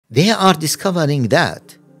they are discovering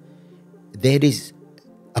that there is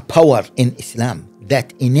a power in Islam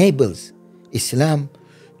that enables Islam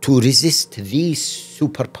to resist these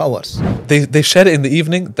superpowers. They shared it in the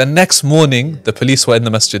evening. The next morning, the police were in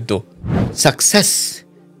the masjid door. Success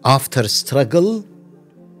after struggle,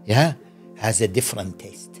 has a different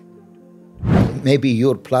taste. Maybe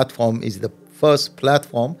your platform is the first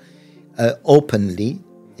platform openly,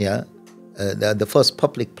 the first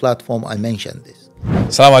public platform I mentioned this.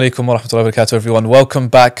 Assalamu alaikum wa rahmatullahi wa barakatuh, everyone. Welcome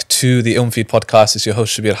back to the Feed podcast. It's your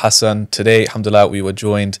host Shabbir Hassan. Today, alhamdulillah, we were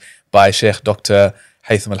joined by Shaykh Dr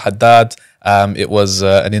Haitham Al-Haddad. It was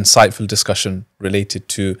an insightful discussion related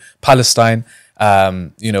to Palestine.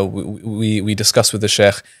 We discussed with the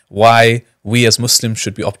Shaykh why we as Muslims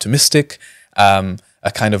should be optimistic, a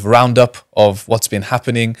kind of roundup of what's been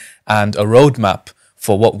happening, and a roadmap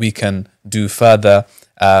for what we can do further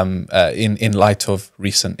in light of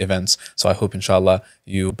recent events. So I hope, inshallah,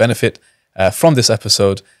 you benefit from this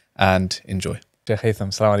episode and enjoy. Shaykh Haitham,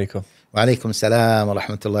 assalamu alaikum. Wa alaikum salam wa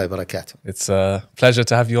rahmatullahi wa barakatuh. It's a pleasure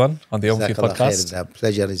to have you on the Feed podcast. The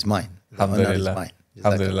pleasure is mine. The honor is mine.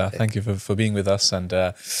 Alhamdulillah. Thank you for being with us. And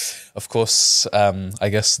of course, I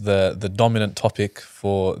guess the dominant topic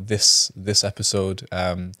for this episode,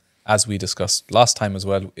 as we discussed last time as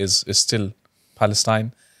well, is still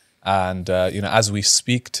Palestine. And as we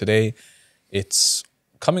speak today, it's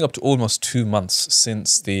coming up to almost 2 months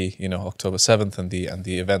since the October 7th and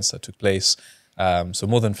the events that took place. So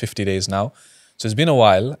more than 50 days now. So it's been a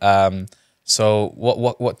while. So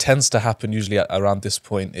what tends to happen usually around this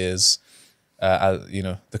point is,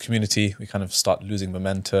 the community, we kind of start losing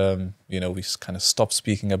momentum. We kind of stop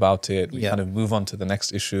speaking about it. We kind of move on to the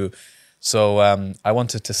next issue. So I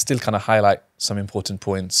wanted to still kind of highlight some important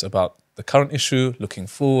points about the current issue, looking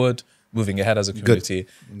forward, moving ahead as a community,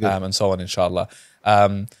 Good. And so on, inshallah.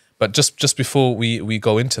 But just before we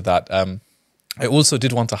go into that, I also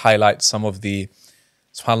did want to highlight some of the,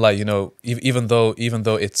 subhanAllah, even though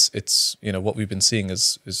it's what we've been seeing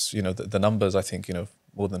is the numbers, I think,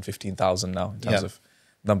 more than 15,000 now in terms of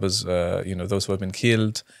numbers, those who have been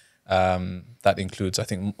killed. That includes, I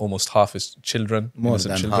think, almost half is children,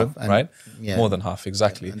 innocent children, right? Yeah. More than half,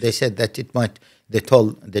 exactly. And they said that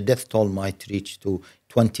the death toll might reach to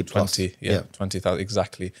 20 plus. 20,000,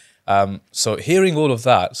 exactly. So hearing all of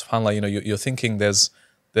that, subhanAllah, you're thinking it's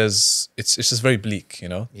just very bleak,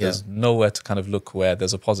 There's nowhere to kind of look where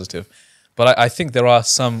there's a positive. But I think there are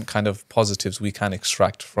some kind of positives we can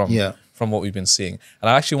extract from what we've been seeing. And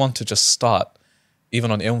I actually want to just start,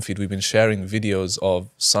 even on Feed, we've been sharing videos of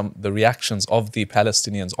the reactions of the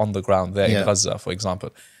Palestinians on the ground there in Gaza, for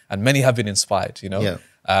example. And many have been inspired,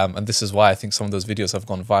 and this is why I think some of those videos have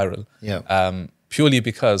gone viral. Purely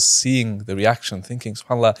because seeing the reaction, thinking,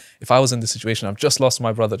 subhanAllah, if I was in this situation, I've just lost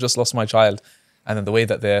my brother, just lost my child, and then the way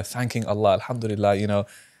that they're thanking Allah, alhamdulillah,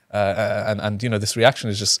 and this reaction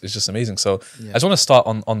is just amazing. So I just want to start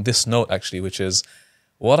on this note, actually, which is,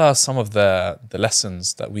 what are some of the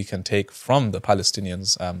lessons that we can take from the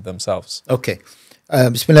Palestinians themselves? Okay.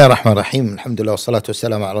 Bismillah ar-Rahman ar-Rahim. Alhamdulillah, salatu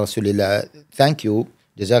wassalamu ala Rasulillah. Thank you,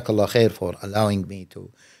 Jazakallah khair, for allowing me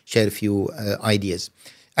to share a few ideas.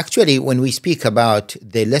 Actually, when we speak about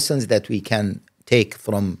the lessons that we can take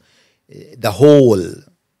from the whole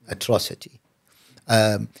atrocity,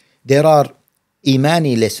 there are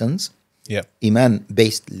Imani lessons,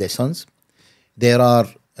 Iman-based lessons. There are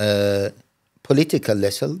political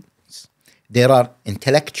lessons. There are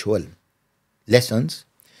intellectual lessons.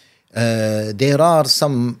 There are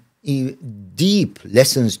some deep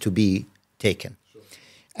lessons to be taken.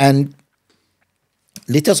 And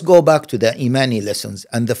let us go back to the Imani lessons.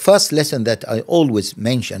 And the first lesson that I always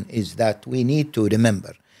mention is that we need to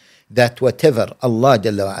remember that whatever Allah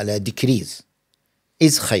Jalla wa Ala decrees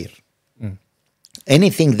is khair.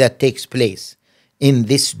 Anything that takes place in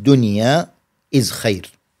this dunya is khair.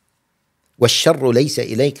 وَالشَّرُّ لَيْسَ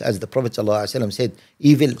إِلَيْكَ, as the Prophet ﷺ said,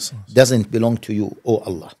 evil doesn't belong to you, O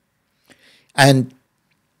Allah. And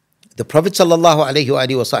the Prophet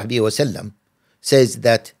ﷺ says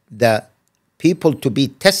that the people to be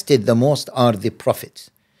tested the most are the prophets,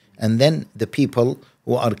 and then the people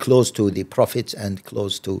who are close to the prophets and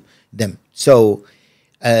close to them. So,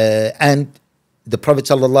 and the Prophet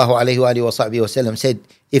ﷺ said,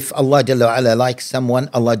 if Allah Jalla wa Ala likes someone,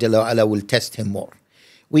 Allah Jalla wa Ala will test him more.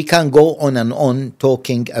 We can go on and on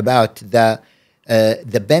talking about the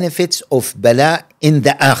benefits of bala in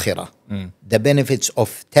the akhirah, the benefits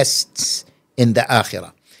of tests in the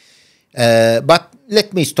akhirah. But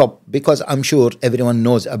let me stop, because I'm sure everyone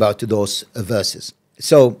knows about those verses.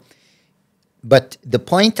 So, but the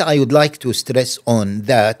point I would like to stress on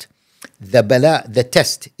that the bala, the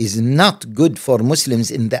test, is not good for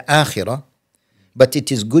Muslims in the akhirah, but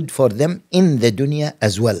it is good for them in the dunya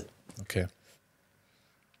as well. Okay.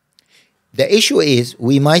 The issue is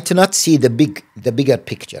we might not see the bigger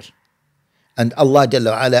picture. And Allah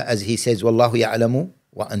Jalla wa Ala, as He says, Wallahu ya'lamu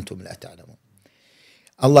wa antum la ta'lamun.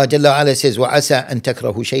 Allah Jalla wa Ala says, وَعَسَىٰ أَن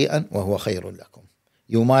تَكْرَهُ شَيْئًا وَهُوَ خَيْرٌ لَكُمْ.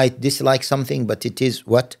 You might dislike something, but it is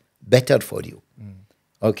what? Better for you.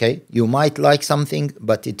 Okay? You might like something,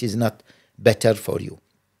 but it is not better for you.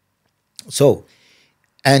 So,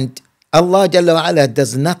 and Allah Jalla wa Ala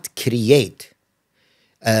does not create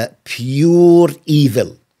pure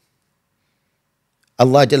evil.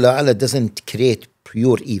 Allah Jalla wa Ala doesn't create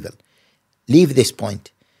pure evil. Leave this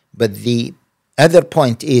point. But the other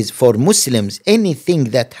point is, for Muslims, anything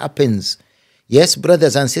that happens, yes,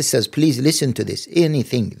 brothers and sisters, please listen to this.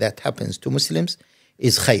 Anything that happens to Muslims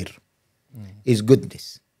is khair, is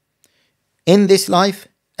goodness. In this life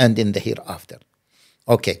and in the hereafter.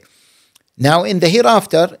 Okay. Now, in the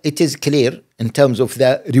hereafter, it is clear in terms of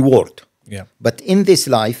the reward. Yeah. But in this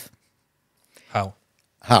life,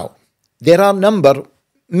 How? There are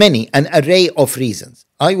many, an array of reasons.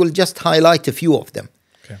 I will just highlight a few of them.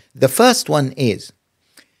 Okay. The first one is,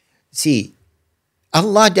 see,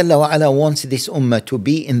 Allah Jalla wa Ala wants this ummah to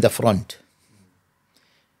be in the front.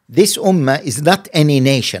 This ummah is not any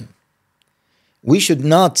nation. We should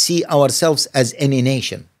not see ourselves as any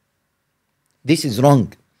nation. This is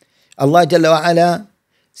wrong. Allah Jalla wa Ala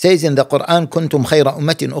says in the Quran, كنتم خير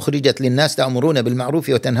أمة أخرجت للناس تأمرون بالمعروف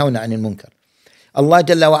وتنهون عن المنكر. Allah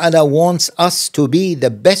Jalla wa Ala wants us to be the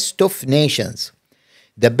best of nations,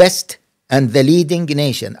 the best and the leading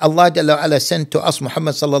nation. Allah Jalla wa Ala sent to us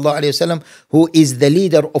Muhammad sallallahu alayhi wasallam, who is the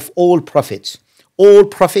leader of all prophets. All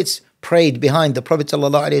prophets prayed behind the Prophet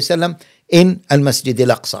sallallahu alayhi wasallam in Al-Masjid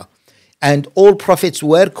Al-Aqsa. And all prophets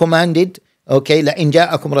were commanded, okay, لَإِنْ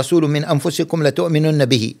جَاءَكُمْ رَسُولٌ مِّنْ أَنفُسِكُمْ لَتُؤْمِنُنَّ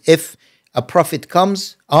بِهِ. If a prophet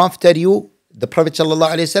comes after you, the Prophet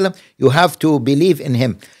sallallahu alayhi wasallam, you have to believe in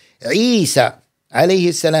him. Isa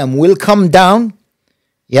alayhi salam will come down.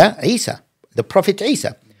 Yeah, Isa, the Prophet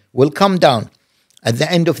Isa will come down at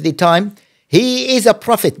the end of the time. He is a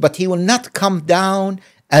prophet, but he will not come down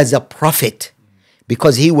as a prophet,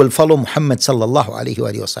 because he will follow Muhammad sallallahu alayhi wa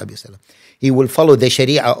sallam. He will follow the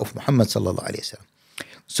Sharia of Muhammad sallallahu alayhi wa sallam.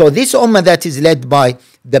 So this ummah that is led by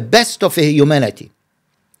the best of humanity,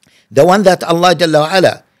 the one that Allah Jalla wa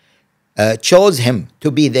Ala chose him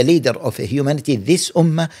to be the leader of humanity, this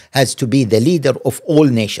ummah has to be the leader of all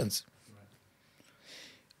nations.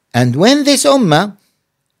 And when this ummah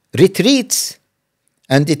retreats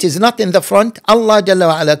and it is not in the front, Allah Jalla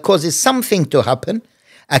wa Ala causes something to happen,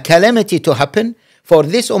 a calamity to happen, for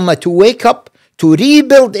this ummah to wake up, to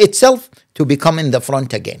rebuild itself, to become in the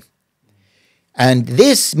front again. And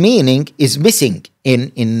this meaning is missing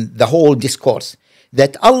in the whole discourse,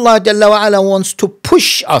 that Allah Jalla wa Ala wants to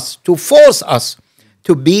push us, to force us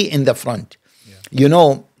to be in the front. Yeah. You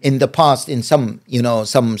know, in the past, in some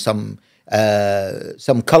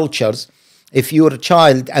cultures, if you're a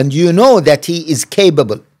child and you know that he is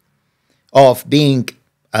capable of being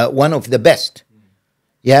one of the best,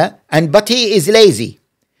 yeah, but he is lazy,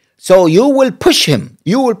 so you will push him.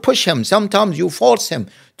 You will push him. Sometimes you force him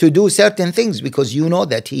to do certain things because you know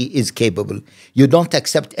that he is capable. You don't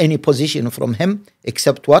accept any position from him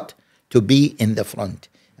except what? To be in the front.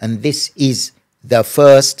 And this is the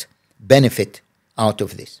first benefit out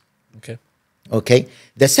of this. Okay.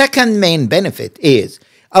 The second main benefit is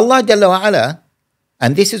Allah Jalla wa Ala,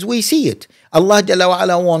 and this is, we see it, Allah Jalla wa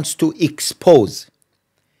Ala wants to expose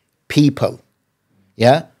people,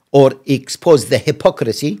 yeah, or expose the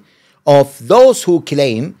hypocrisy of those who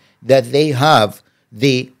claim that they have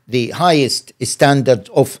the highest standard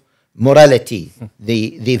of morality,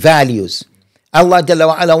 the values. Allah Jalla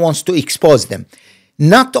wa Ala wants to expose them.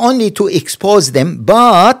 Not only to expose them,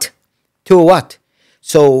 but to what?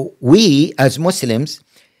 So we as Muslims,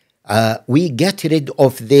 we get rid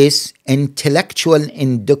of this intellectual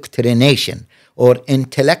indoctrination or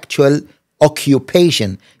intellectual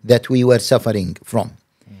occupation that we were suffering from.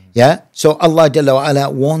 Yeah. So Allah Jalla wa Ala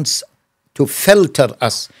wants to filter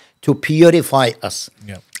us, to purify us.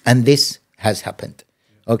 Yeah. And this has happened.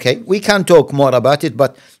 Okay. We can talk more about it,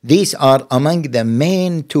 but these are among the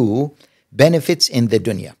main two benefits in the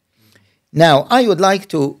dunya. Now, I would like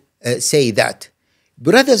to say that,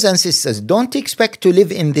 brothers and sisters, don't expect to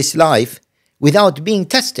live in this life without being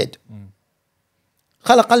tested.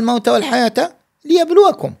 خَلَقَ الْمَوْتَ وَالْحَيَاةَ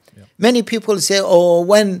لِيَبْلُوَكُمْ. Many people say, oh,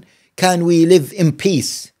 when can we live in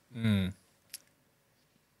peace? You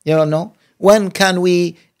don't know? When can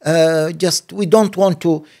we we don't want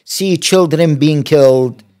to see children being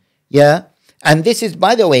killed. Yeah. And this is,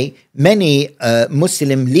 by the way, many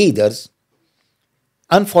Muslim leaders,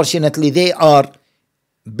 unfortunately, they are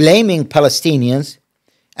blaming Palestinians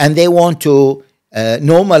and they want to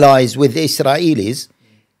normalize with the Israelis.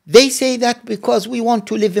 They say that because we want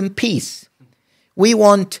to live in peace. We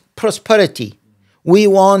want prosperity. We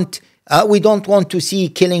don't want to see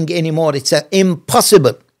killing anymore. It's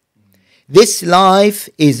impossible. This life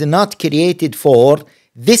is not created for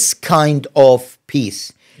this kind of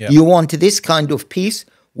peace. Yeah. You want this kind of peace,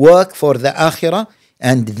 work for the akhirah,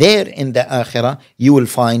 and there in the akhirah, you will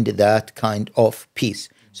find that kind of peace.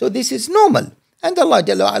 So this is normal. And Allah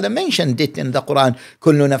Jalla wa Ala mentioned it in the Quran.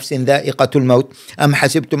 كل نفس ذائقة الموت أم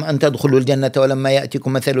حسبتم أن تدخلوا الجنة ولما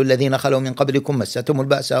يأتكم مثل الذين خلوا من قبلكم مستهم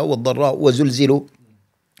البأساء والضراء وزلزلوا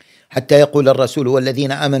حتى يقول الرسول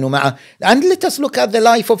والذين آمنوا معه. And let us look at the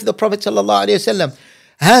life of the Prophet sallallahu alaihi wasallam.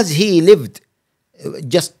 Has he lived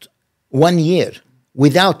just 1 year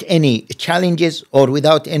without any challenges or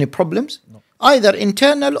without any problems? No. Either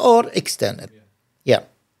internal or external. Yeah.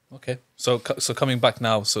 Okay. So coming back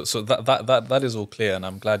now, so that is all clear, and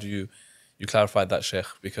I'm glad you clarified that, Sheikh,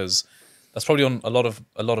 because that's probably on a lot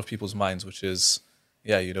of people's minds, which is,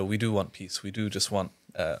 we do want peace. We do just want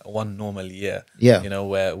one normal year. Yeah.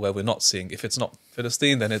 Where we're not seeing, if it's not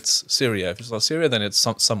Palestine, then it's Syria. If it's not Syria, then it's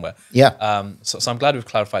somewhere. Yeah. So I'm glad we've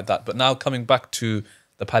clarified that. But now coming back to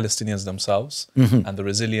the Palestinians themselves and the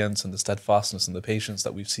resilience and the steadfastness and the patience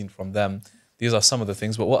that we've seen from them. These are some of the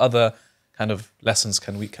things. But what other kind of lessons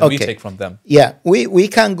can we take from them? Yeah, we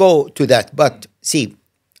can go to that. But see,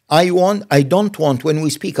 I don't want, when we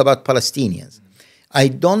speak about Palestinians, I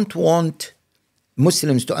don't want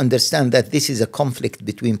Muslims to understand that this is a conflict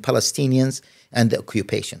between Palestinians and the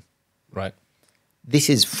occupation. Right. This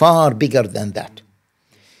is far bigger than that.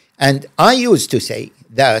 And I used to say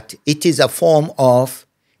that it is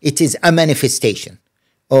a manifestation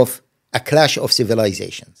of a clash of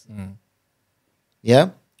civilizations. Yeah?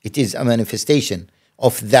 It is a manifestation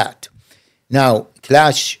of that. Now,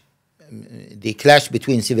 the clash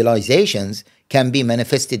between civilizations can be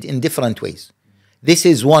manifested in different ways. This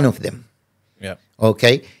is one of them. Yeah.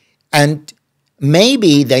 Okay? And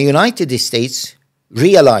maybe the United States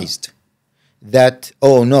realized that,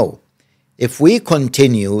 oh no, if we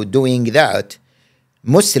continue doing that,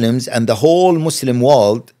 Muslims and the whole Muslim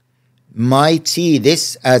world might see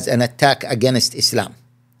this as an attack against Islam.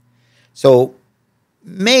 So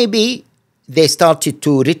maybe they started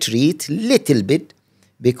to retreat a little bit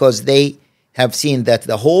because they have seen that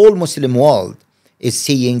the whole Muslim world is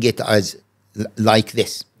seeing it as like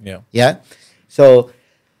this. Yeah. So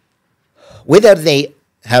whether they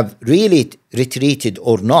have really retreated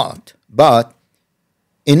or not, but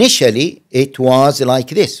initially it was like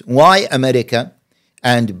this. Why America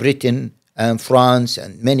and Britain and France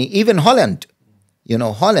and many, even Holland,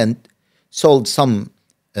 Holland sold some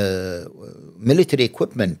military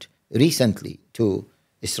equipment recently to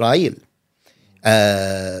Israel,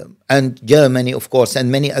 and Germany, of course, and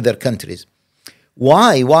many other countries.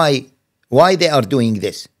 Why they are doing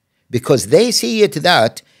this? Because they see it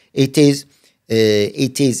that it is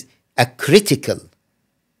a critical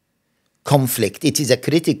conflict. It is a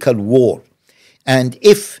critical war. And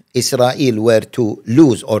if Israel were to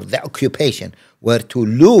lose, or the occupation were to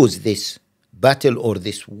lose this battle or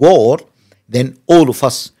this war, then all of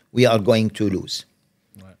us, we are going to lose.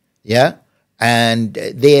 Right. Yeah? And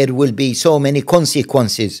there will be so many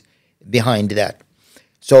consequences behind that.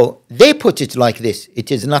 So they put it like this.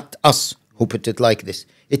 It is not us who put it like this.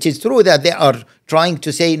 It is true that they are trying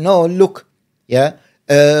to say, no, look,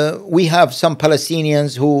 we have some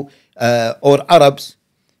Palestinians who, or Arabs,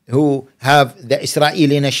 who have the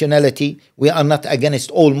Israeli nationality. We are not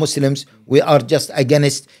against all Muslims. We are just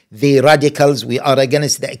against the radicals. We are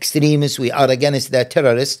against the extremists. We are against the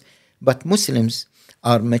terrorists. But Muslims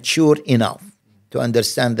are mature enough to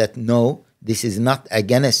understand that, no, this is not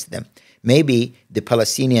against them. Maybe the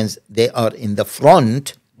Palestinians, they are in the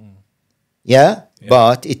front,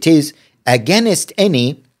 but it is against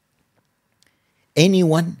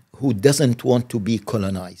anyone who doesn't want to be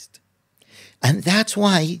colonized. And that's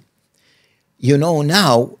why,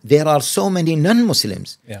 now there are so many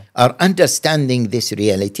non-Muslims are understanding this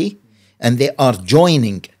reality, and they are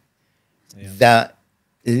joining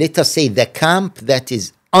let us say, the camp that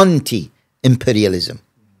is anti-imperialism,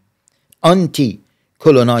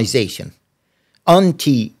 anti-colonization,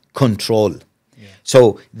 anti-control.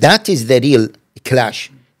 So that is the real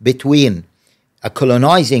clash between a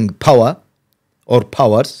colonizing power or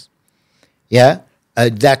powers,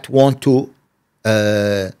 that want to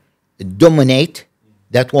dominate,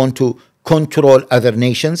 that want to control other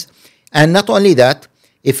nations. And not only that,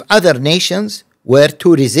 if other nations were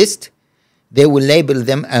to resist, they will label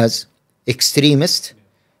them as extremists,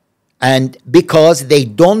 and because they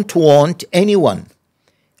don't want anyone,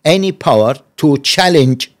 any power to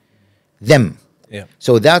challenge them. Yeah.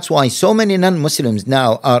 So that's why so many non-Muslims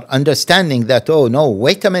now are understanding that, oh no,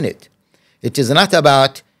 wait a minute. It is not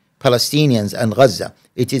about Palestinians and Gaza.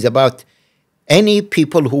 It is about any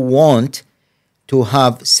people who want to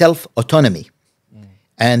have self-autonomy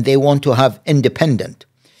and they want to have independent.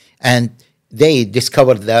 And they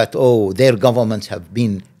discovered that, oh, their governments have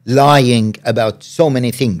been lying about so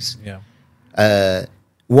many things. Yeah.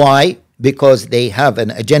 Why? Because they have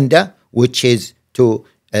an agenda, which is to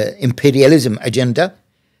imperialism agenda,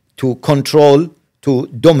 to control, to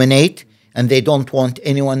dominate, and they don't want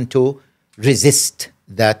anyone to resist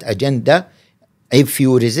that agenda. If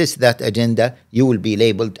you resist that agenda, you will be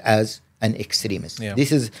labeled as an extremist. Yeah.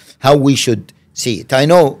 This is how we should see it. I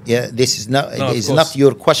know this is not not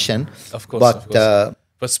your question, of course, but of course.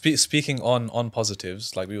 But speaking on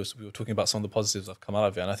positives, like we were talking about some of the positives that have come out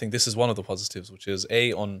of it, and I think this is one of the positives, which is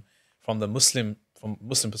from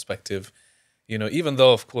Muslim perspective. You know, even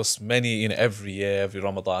though of course many, every year, every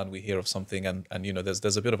Ramadan we hear of something, and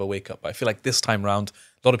there's a bit of a wake up. But I feel like this time round,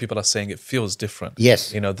 a lot of people are saying it feels different.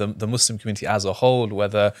 Yes. The Muslim community as a whole,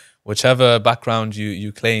 whichever background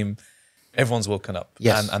you claim, everyone's woken up.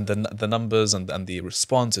 Yes. And the numbers and the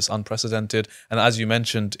response is unprecedented. And as you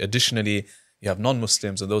mentioned, additionally, you have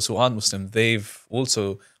non-Muslims and those who aren't Muslim. They've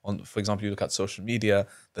also, for example, you look at social media,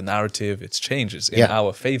 the narrative, it's changes in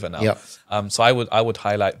our favor now. Yeah. So I would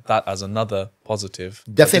highlight that as another positive.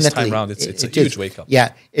 Definitely. This time around, it's a huge wake up.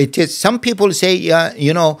 Yeah, it is. Some people say,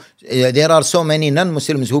 there are so many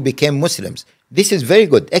non-Muslims who became Muslims. This is very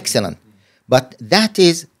good, excellent. But that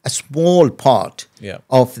is a small part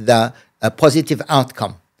of the positive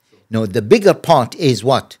outcome. No, the bigger part is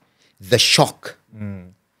what? The shock.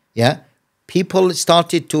 Yeah. People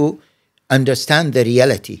started to understand the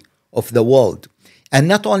reality of the world. And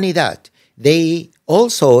not only that, they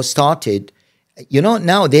also started,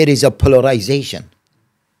 now there is a polarization.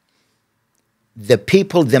 The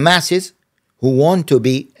people, the masses who want to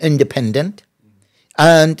be independent,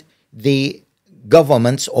 and the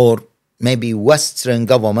governments, or maybe Western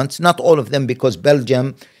governments, not all of them, because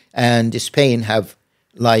Belgium and Spain have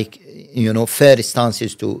fair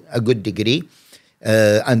stances to a good degree.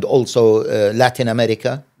 And also Latin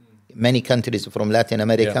America, many countries from Latin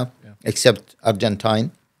America, except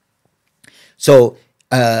Argentine. So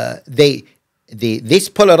this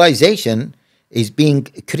polarization is being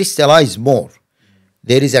crystallized more.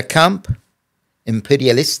 There is a camp,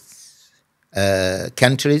 imperialists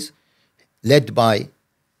countries, led by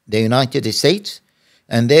the United States,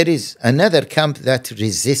 and there is another camp that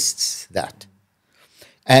resists that.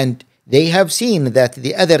 And they have seen that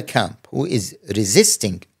the other camp who is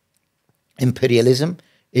resisting imperialism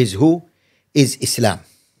is who? Is Islam.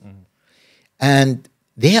 And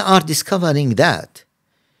they are discovering that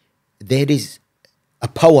there is a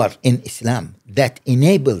power in Islam that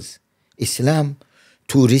enables Islam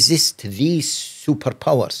to resist these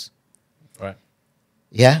superpowers. Right.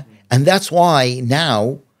 Yeah? And that's why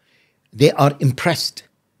now they are impressed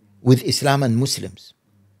with Islam and Muslims.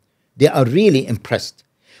 They are really impressed.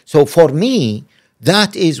 So for me,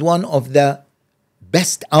 that is one of the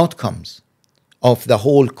best outcomes of the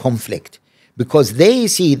whole conflict, because they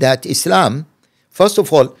see that Islam, first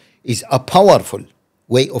of all, is a powerful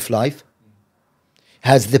way of life,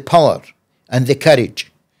 has the power and the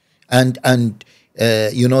courage and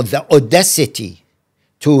the audacity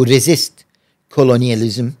to resist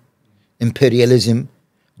colonialism, imperialism,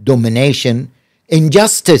 domination,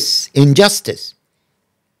 injustice.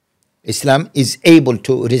 Islam is able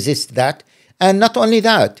to resist that. And not only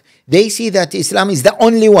that, they see that Islam is the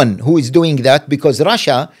only one who is doing that, because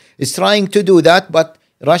Russia is trying to do that, but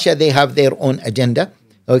Russia, they have their own agenda.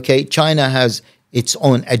 Okay, China has its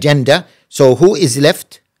own agenda. So who is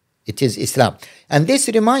left? It is Islam. And this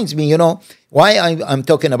reminds me, why I'm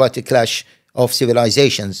talking about the clash of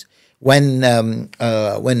civilizations. When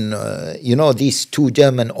these two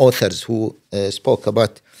German authors who spoke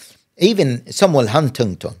about, even Samuel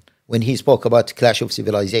Huntington, when he spoke about clash of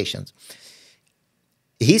civilizations,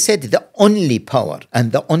 he said the only power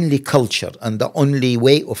and the only culture and the only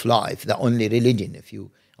way of life, the only religion,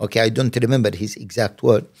 I don't remember his exact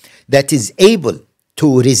word, that is able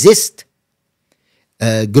to resist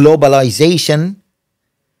globalization,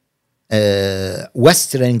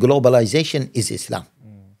 Western globalization, is Islam.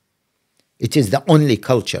 It is the only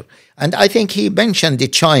culture. And I think he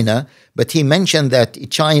mentioned China, but he mentioned that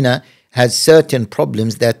China has certain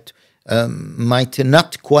problems that might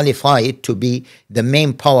not qualify it to be the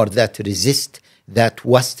main power that resists that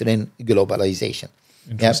Western globalization.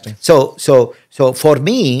 Interesting. So for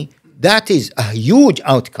me, that is a huge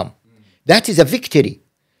outcome. That is a victory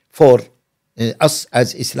for us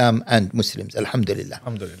as Islam and Muslims. Alhamdulillah.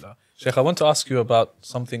 Alhamdulillah. Shaykh, I want to ask you about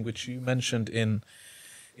something which you mentioned in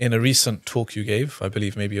a recent talk you gave, I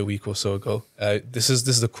believe maybe a week or so ago. This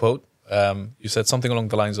is the quote. You said something along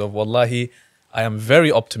the lines of, Wallahi, I am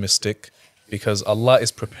very optimistic because Allah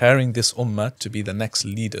is preparing this ummah to be the next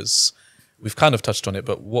leaders. We've kind of touched on it,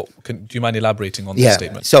 but do you mind elaborating on this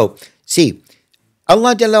statement? So, see,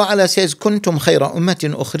 Allah Jalla wa Ala says, كنتم خير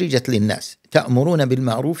أمة أخرجت للناس تأمرون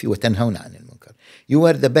بالمعروف وتنهون عن المنكر. You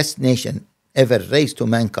were the best nation ever raised to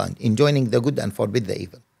mankind, enjoining the good and forbid the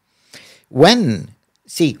evil.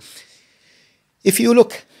 See, if you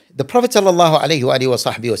look, the Prophet sallallahu alaihi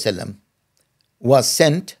wasallam was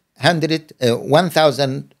sent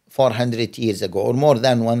 1,400 years ago, or more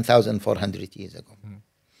than 1,400 years ago.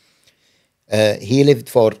 He lived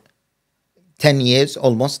for 10 years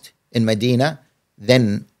almost in Medina.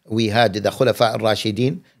 Then we had the Khulafa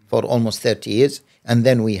al-Rashidin for almost 30 years. And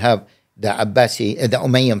then we have the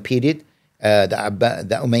Umayyan period.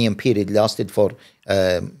 The Umayyan period lasted for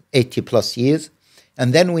 80 plus years.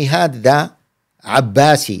 And then we had the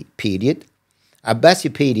Abbasi period.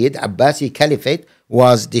 Abbasi Caliphate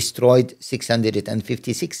was destroyed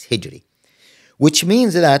 656 Hijri. Which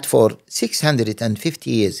means that for 650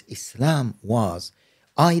 years, Islam was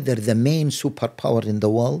either the main superpower in the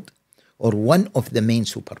world or one of the main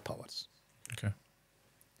superpowers. Okay.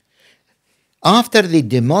 After the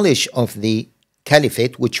demolish of the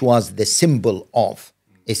Caliphate, which was the symbol of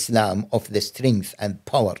Islam, of the strength and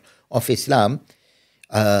power of Islam,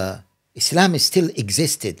 Islam still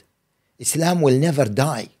existed. Islam will never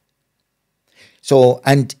die. So,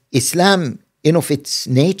 and Islam, in of its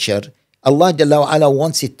nature, Allah Jalla wa Ala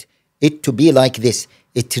wants it to be like this.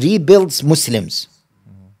 It rebuilds Muslims.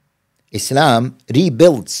 Islam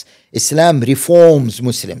rebuilds. Islam reforms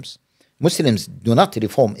Muslims. Muslims do not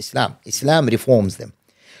reform Islam. Islam reforms them.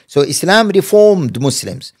 So Islam reformed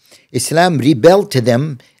Muslims. Islam rebuilt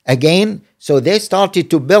them again. So they started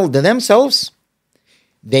to build themselves.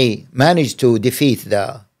 They managed to defeat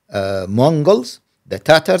the Mongols, the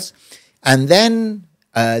Tatars, and then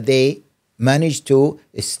they managed to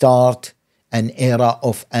start an era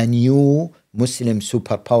of a new Muslim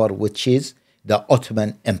superpower, which is the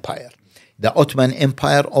Ottoman Empire. The Ottoman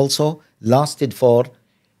Empire also lasted for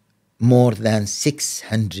more than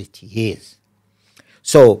 600 years.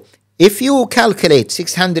 So if you calculate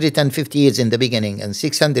 650 years in the beginning and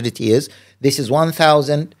 600 years, this is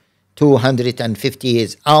 1,250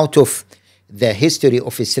 years out of the history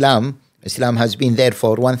of Islam. Islam has been there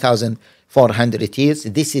for 1,400 years.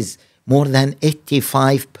 This is more than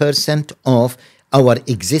 85% of our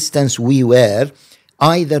existence. We were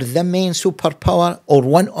either the main superpower or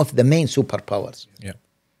one of the main superpowers. Yeah.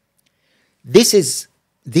 This is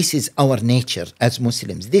our nature as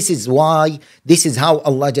Muslims. This is how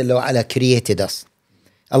Allah Jalla wa Ala created us.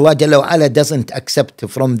 Allah Jalla wa Ala doesn't accept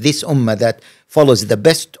from this ummah that follows the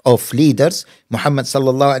best of leaders, Muhammad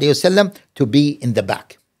sallallahu alayhi wasallam, to be in the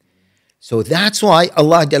back. So that's why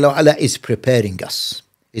Allah Jalla wa Ala is preparing us.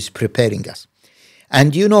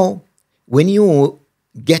 And you know, when you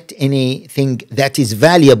get anything that is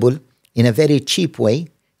valuable in a very cheap way,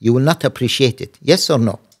 you will not appreciate it. Yes or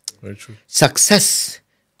no? Very true. Success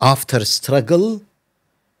after struggle,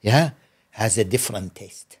 has a different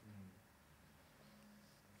taste.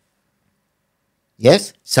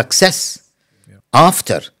 Yes, success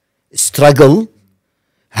after struggle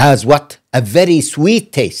has what? A very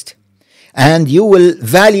sweet taste. And you will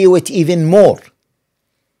value it even more.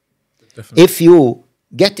 Definitely. If you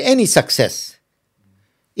get any success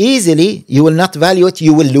easily, you will not value it,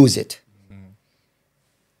 you will lose it.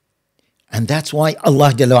 And that's why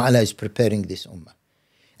Allah Jalla wa Ala is preparing this ummah.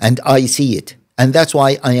 And I see it. And that's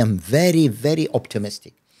why I am very, very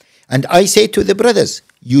optimistic. And I say to the brothers,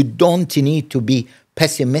 you don't need to be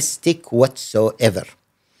pessimistic whatsoever.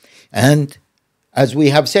 And as we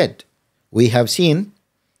have said, we have seen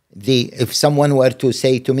if someone were to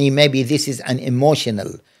say to me, maybe this is an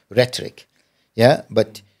emotional rhetoric.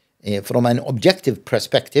 But from an objective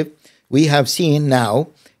perspective, we have seen now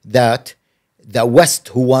that the West,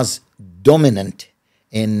 who was dominant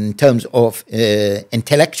in terms of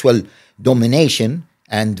intellectual domination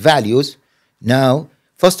and values, now,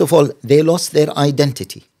 first of all, they lost their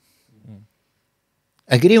identity.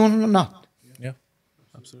 Agree or not? Yeah,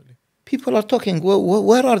 absolutely. People are talking,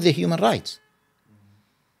 where are the human rights?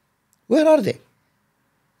 Where are they?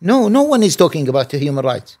 No one is talking about the human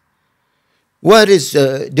rights. Where is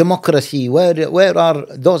democracy? Where are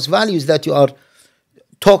those values that you are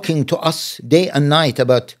talking to us day and night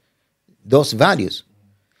about those values?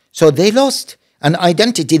 So they lost an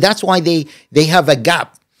identity. That's why they have a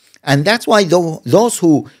gap. And that's why those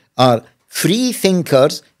who are free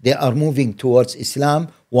thinkers, they are moving towards Islam.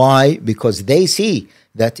 Why? Because they see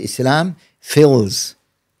that Islam fills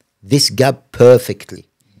this gap perfectly.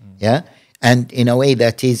 Yeah, and in a way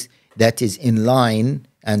that is in line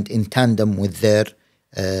and in tandem with their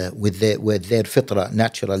fitra,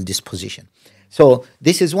 natural disposition. So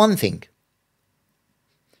this is one thing.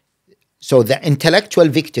 So the intellectual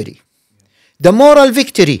victory, the moral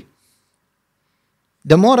victory.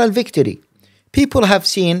 People have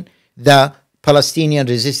seen the Palestinian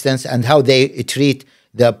resistance and how they treat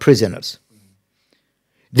the prisoners.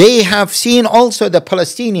 They have seen also the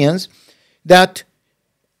Palestinians that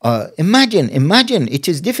imagine, it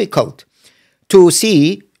is difficult to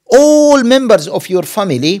see all members of your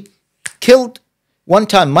family killed one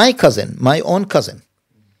time. My own cousin.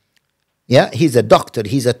 Yeah, he's a doctor,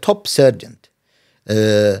 he's a top surgeon.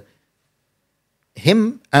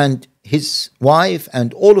 Him and his wife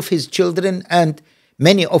and all of his children and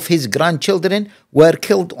many of his grandchildren were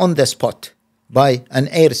killed on the spot by an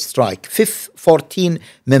airstrike, 14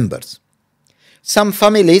 members. Some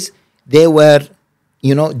families, they were,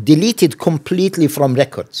 deleted completely from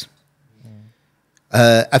records.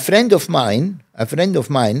 A friend of mine,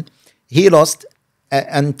 he lost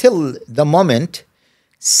until the moment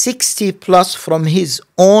 60 plus from his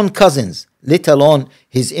own cousins, let alone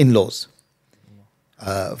his in-laws.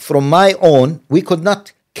 From my own, we could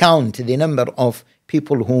not count the number of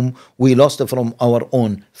people whom we lost from our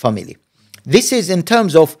own family. This is in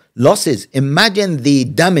terms of losses. Imagine the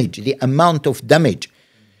damage, the amount of damage.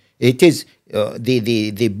 It is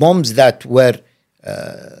the bombs that were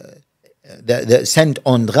sent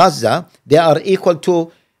on Gaza, they are equal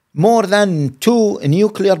to more than 2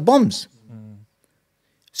 nuclear bombs.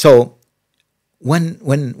 So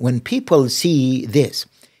when people see this,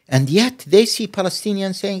 and yet they see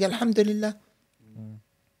Palestinians saying Alhamdulillah,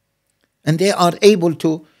 and they are able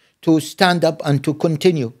to stand up and to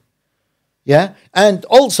continue. Yeah, and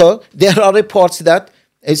also there are reports that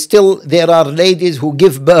still there are ladies who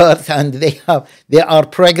give birth and they are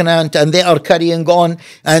pregnant and they are carrying on,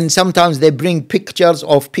 and sometimes they bring pictures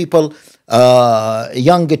of people,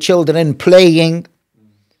 younger children playing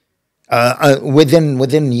within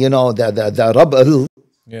the rubble.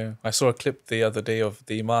 Yeah, I saw a clip the other day of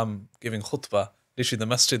the Imam giving khutbah. Literally, the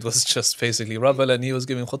masjid was just basically rubble, and he was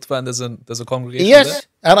giving khutbah, and there's a congregation yes,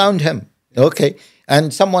 there around him. Okay,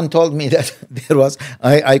 and someone told me that there was.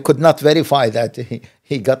 I could not verify that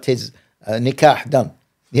he got his nikah done.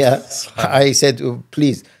 Yeah, I said, oh,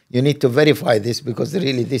 please, you need to verify this because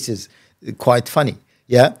really this is quite funny.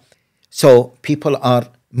 Yeah, so people are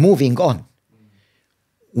moving on.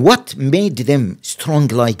 What made them strong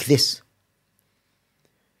like this?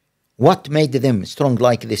 What made them strong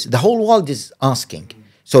like this? The whole world is asking.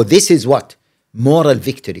 So this is what? Moral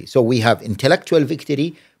victory. So we have intellectual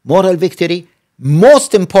victory, moral victory,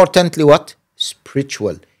 most importantly what?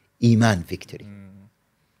 Spiritual Iman victory.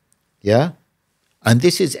 Yeah? And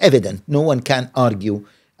this is evident. No one can argue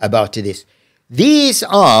about this. These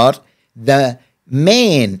are the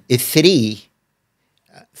main 3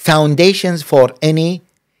 foundations for any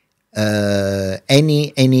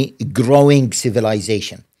growing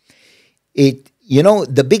civilization.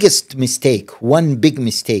 The biggest mistake, one big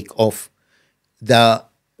mistake of the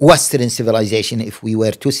Western civilization, if we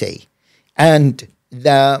were to say, and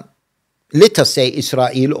let us say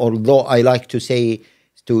Israel, although I like to say,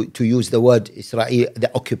 to use the word Israel, the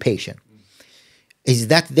occupation, is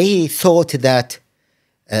that they thought that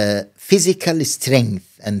physical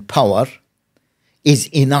strength and power is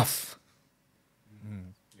enough,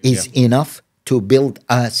 enough to build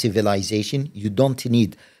a civilization. You don't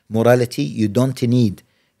need morality, you don't need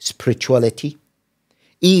spirituality.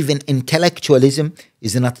 Even intellectualism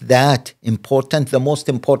is not that important. The most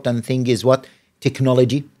important thing is what?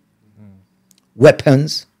 Technology,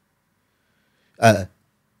 weapons,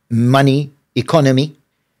 money, economy.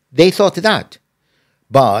 They thought that.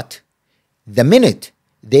 But the minute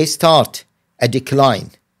they start a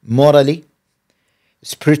decline morally,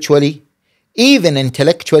 spiritually, even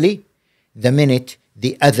intellectually, the minute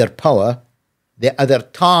the other power, the other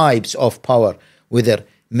types of power, whether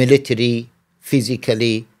military,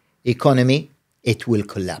 physically, economy, it will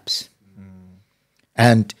collapse.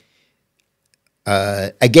 And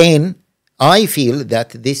again, I feel that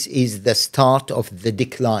this is the start of the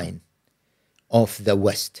decline of the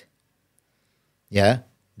West. Yeah,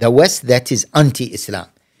 the West that is anti-Islam.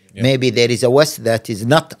 Yeah. Maybe there is a West that is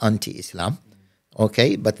not anti-Islam,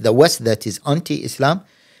 okay, but the West that is anti-Islam,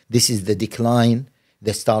 this is the decline,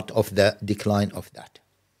 the start of the decline of that.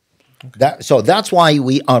 So that's why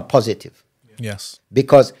we are positive. Yes.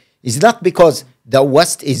 Because it's not because the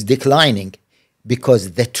West is declining,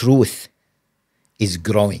 because the truth is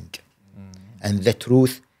growing. And the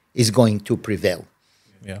truth is going to prevail.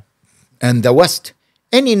 Yeah. And the West,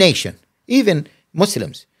 any nation, even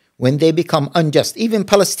Muslims, when they become unjust, even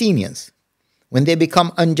Palestinians, when they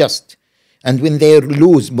become unjust, and when they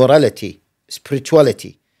lose morality,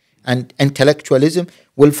 spirituality, and intellectualism,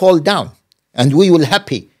 will fall down. And we will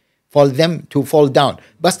happy for them to fall down.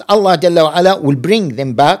 But Allah Jalla wa Ala will bring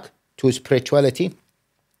them back to spirituality,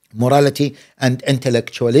 morality, and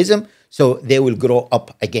intellectualism, so they will grow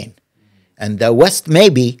up again. And the West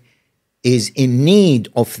maybe is in need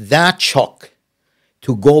of that shock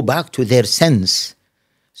to go back to their sense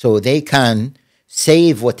so they can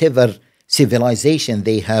save whatever civilization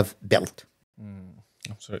they have built.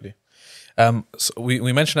 Absolutely. So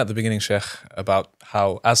we mentioned at the beginning, Sheikh, about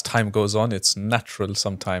how as time goes on, it's natural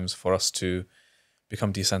sometimes for us to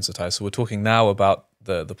become desensitized. So we're talking now about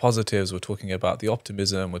the positives, we're talking about the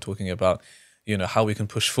optimism, we're talking about, you know, how we can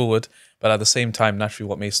push forward. But at the same time, naturally,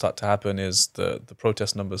 what may start to happen is the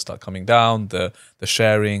protest numbers start coming down, the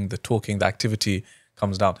sharing, the talking, the activity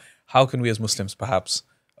comes down. How can we as Muslims perhaps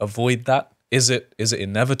avoid that? Is it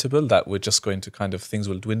inevitable that we're just going to kind of, things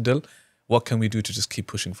will dwindle? What can we do to just keep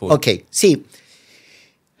pushing forward? Okay, see,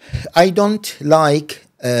 I don't like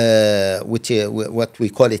what we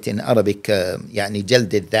call it in Arabic, يعني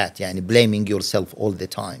جلد الذات, يعني blaming yourself all the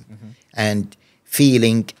time and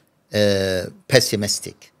feeling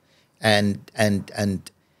pessimistic and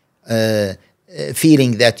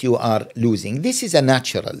feeling that you are losing. This is a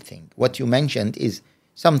natural thing. What you mentioned is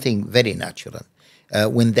something very natural.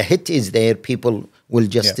 When the hit is there, people will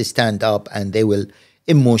just stand up and they will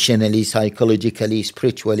emotionally, psychologically,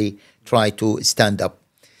 spiritually try to stand up.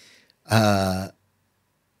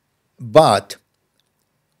 But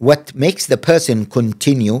what makes the person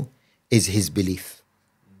continue is his belief.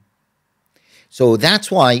 So that's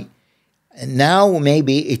why now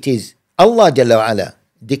maybe it is Allah Jalla wa Ala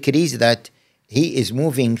decrees that He is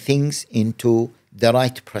moving things into the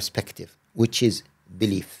right perspective, which is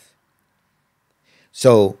belief.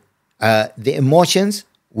 So the emotions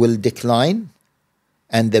will decline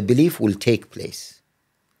and the belief will take place.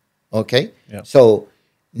 Okay? Yeah. So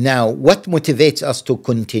now what motivates us to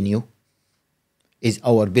continue is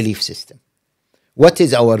our belief system. What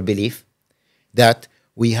is our belief? That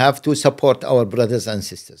we have to support our brothers and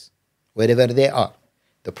sisters, wherever they are.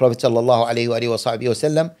 The Prophet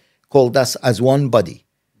ﷺ called us as one body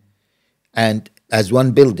and as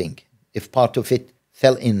one building. If part of it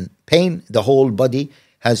fell in pain, the whole body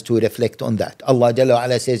has to reflect on that. Allah Jalla wa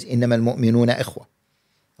Ala says, إِنَّمَا الْمُؤْمِنُونَ إِخْوَةٌ.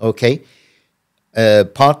 Okay?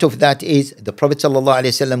 Part of that is the Prophet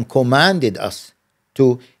ﷺ commanded us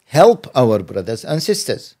to help our brothers and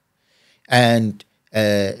sisters. And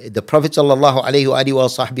the Prophet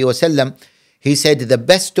ﷺ, he said, the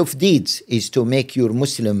best of deeds is to make your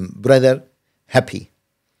Muslim brother happy.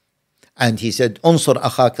 And he said, أنصر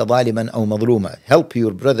أخاك ظالما أو مظلوما. Help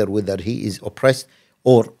your brother whether he is oppressed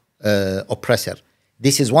or oppressor.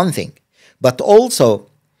 This is one thing. But also,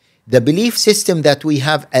 the belief system that we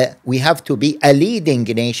have to be a leading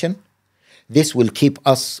nation. This will keep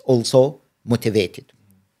us also motivated.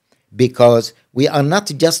 Because we are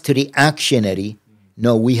not just reactionary.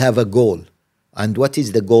 No, we have a goal. And what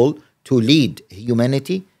is the goal? To lead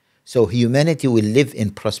humanity. So humanity will live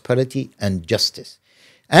in prosperity and justice.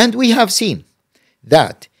 And we have seen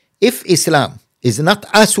that if Islam is not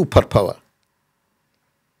a superpower,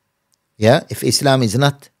 if Islam is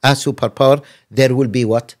not a superpower, there will be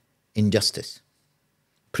what? Injustice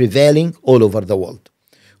prevailing all over the world.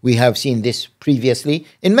 We have seen this previously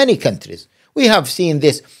in many countries. We have seen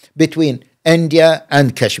this between India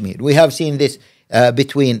and Kashmir. We have seen this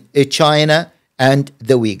between China and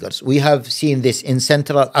the Uyghurs. We have seen this in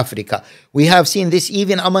Central Africa. We have seen this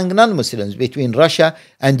even among non-Muslims between Russia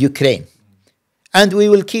and Ukraine. And we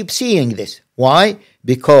will keep seeing this. Why?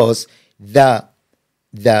 Because the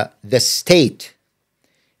state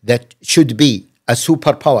that should be a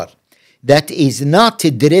superpower, that is not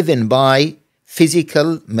driven by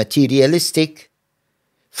physical, materialistic,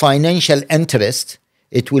 financial interest,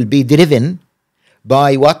 it will be driven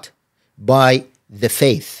by what? By the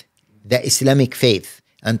faith, the Islamic faith.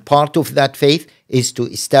 And part of that faith is to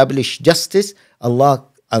establish justice. Allah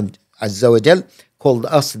Azza wa Jal called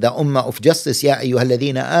us the Ummah of justice. Ya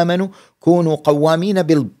ayyuhalladhina amanu kunu qawwamina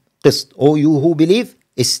bil qist. O you who believe,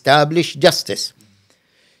 establish justice.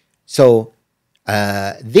 So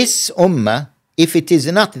this Ummah, if it is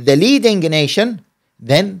not the leading nation,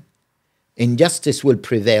 then injustice will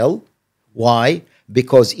prevail. Why?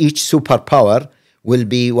 Because each superpower will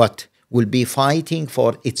be what? will be fighting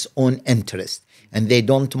for its own interest, and they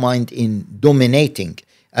don't mind in dominating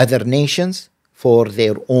other nations for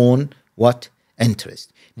their own what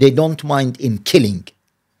interest. They don't mind in killing,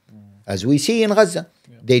 as we see in Gaza.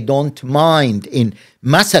 They don't mind in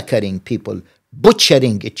massacring people,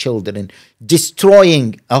 butchering children,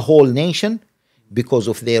 destroying a whole nation because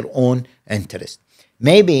of their own interest.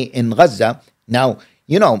 Maybe in Gaza now,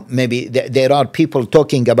 maybe there are people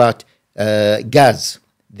talking about gas,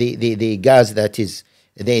 the gas that is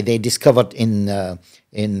they discovered in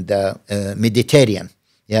the Mediterranean,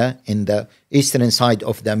 in the eastern side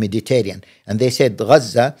of the Mediterranean, and they said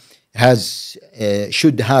Gaza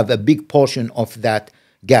should have a big portion of that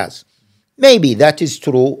gas. Maybe that is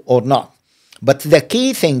true or not, but the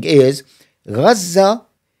key thing is Gaza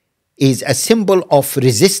is a symbol of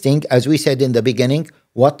resisting, as we said in the beginning,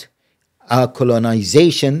 what? A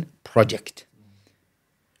colonization project.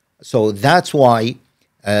 So that's why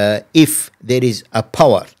if there is a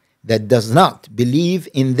power that does not believe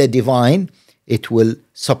in the divine, it will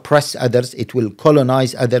suppress others, it will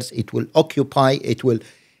colonize others, it will occupy, it will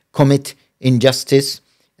commit injustice,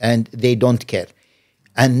 and they don't care.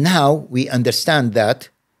 And now we understand that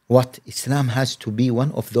what Islam has to be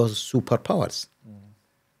one of those superpowers.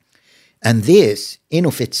 And this in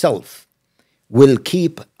of itself will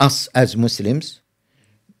keep us as Muslims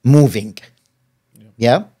moving.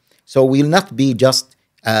 So we'll not be just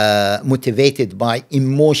motivated by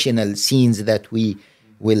emotional scenes that we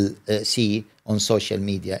will see on social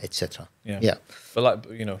media, etc. But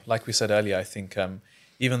like we said earlier, I think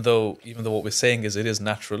even though what we're saying is it is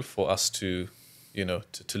natural for us to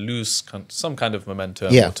to lose some kind of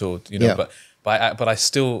momentum, but I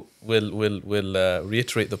still will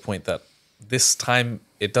reiterate the point that this time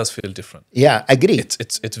it does feel different. Agree.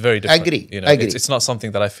 It's very different. Agree. It's not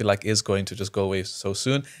something that I feel like is going to just go away so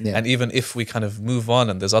soon. And even if we kind of move on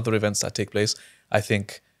and there's other events that take place, I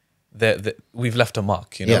think that we've left a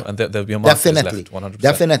mark, and there'll be a mark that's left 100%.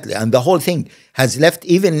 Definitely. And the whole thing has left,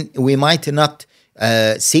 even we might not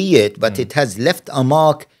see it, but it has left a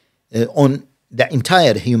mark on the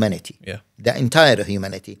entire humanity. The entire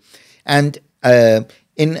humanity. And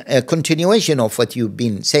in a continuation of what you've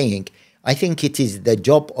been saying, I think it is the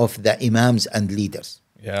job of the imams and leaders.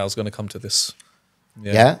 I was going to come to this.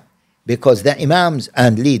 Because the imams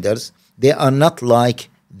and leaders, they are not like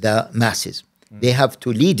the masses. They have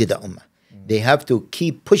to lead the ummah. They have to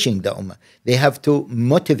keep pushing the ummah. They have to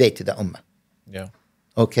motivate the ummah.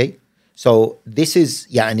 Okay? So this is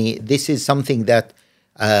something that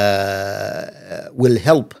will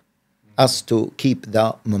help us to keep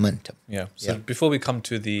the momentum. So before we come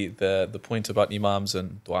to the point about imams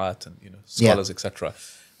and du'at and scholars, etc.,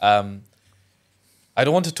 I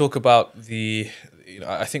don't want to talk about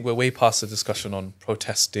I think we're way past the discussion on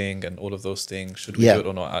protesting and all of those things. Should we do it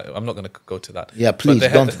or not? I'm not going to go to that. Please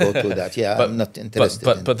don't go to that. I'm not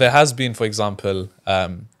interested. But there has been, for example,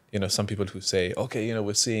 some people who say, okay,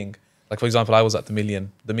 we're seeing, like for example, I was at the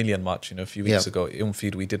Million March, a few weeks ago.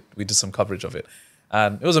 Feed, we did some coverage of it,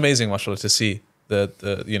 and it was amazing, mashallah, to see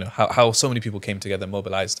how so many people came together,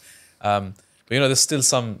 mobilized. But there's still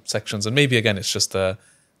some sections, and maybe again it's just the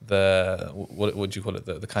what would you call it,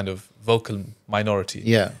 the kind of vocal minority,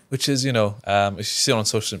 which is you see on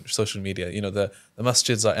social media, the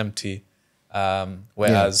masjids are empty,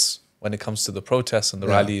 whereas when it comes to the protests and the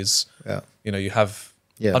rallies, you have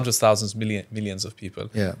hundreds, thousands, millions of people.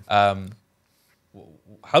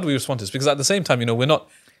 How do we respond to this? Because at the same time, we're not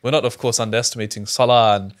of course underestimating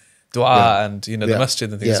salah and dua and the masjid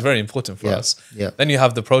and things. It's very important for us. Then you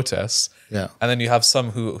have the protests, and then you have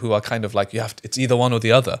some who are kind of like it's either one or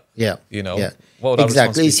the other. What would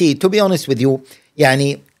exactly. See, to be honest with you,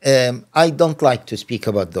 I don't like to speak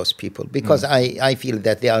about those people because I feel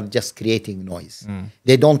that they are just creating noise.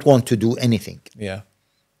 They don't want to do anything.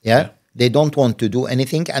 They don't want to do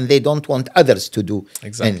anything, and they don't want others to do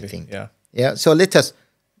anything. So let us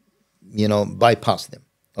bypass them.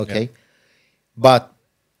 Okay. But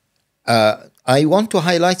I want to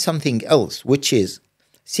highlight something else, which is,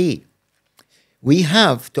 see, we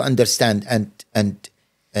have to understand, and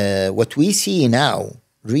what we see now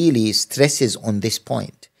really stresses on this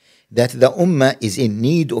point, that the ummah is in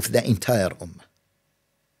need of the entire ummah.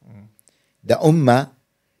 The ummah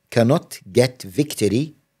cannot get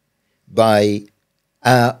victory by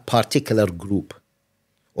a particular group,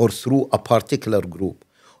 or through a particular group,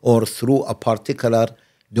 or through a particular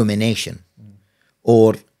domination,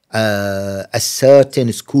 or a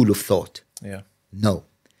certain school of thought. No.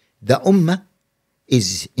 The ummah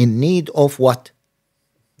is in need of what?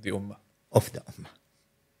 The ummah. Of the ummah.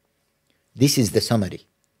 This is the summary.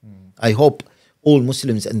 I hope all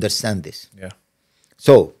Muslims understand this.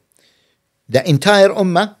 So, the entire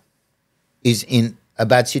Ummah is in a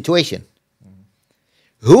bad situation.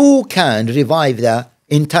 Who can revive the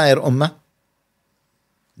entire Ummah?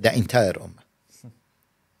 The entire Ummah.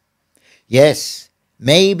 Yes,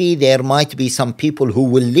 maybe there might be some people who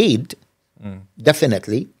will lead.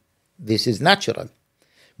 Definitely, this is natural.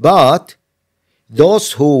 But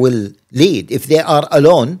those who will lead, if they are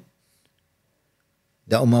alone,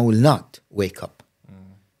 the Ummah will not wake up.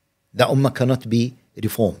 The Ummah cannot be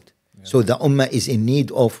reformed. Yeah. So the Ummah is in need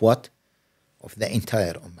of what? Of the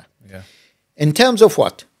entire Ummah. Yeah. In terms of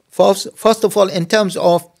what? First of all, in terms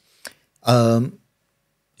of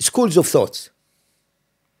schools of thoughts.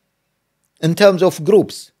 In terms of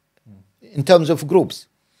groups.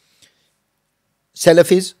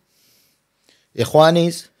 Salafis,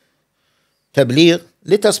 Ikhwanis, Tabligh,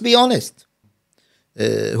 let us be honest.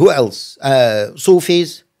 Who else?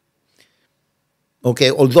 Sufis.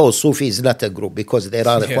 Okay, although Sufi is not a group because there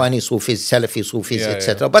are Ikhwani Sufis, Salafi Sufis,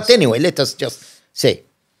 etc. But anyway, let us just say,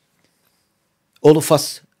 all of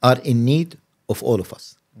us are in need of all of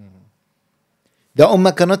us. The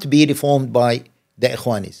Ummah cannot be reformed by the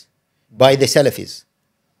Ikhwanis, by the Salafis.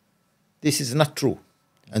 This is not true.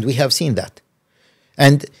 And we have seen that.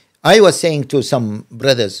 And I was saying to some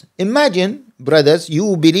brothers, imagine, brothers,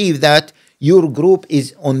 you believe that your group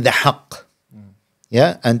is on the haqq.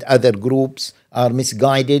 Yeah, and other groups are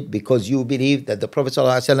misguided because you believe that the Prophet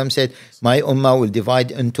ﷺ said, my ummah will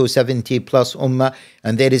divide into 70 plus ummah,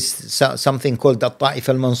 and there is something called the Ta'if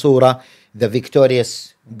al-Mansura, the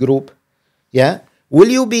victorious group. Yeah, will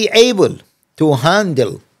you be able to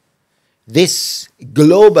handle this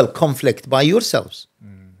global conflict by yourselves?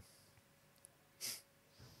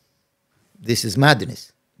 This is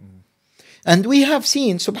madness. And we have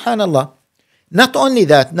seen, subhanallah, not only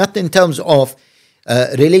that, not in terms of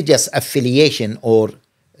religious affiliation or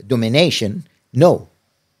domination, no.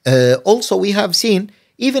 Also we have seen,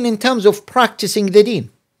 even in terms of practicing the deen,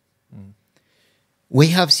 we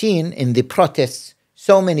have seen in the protests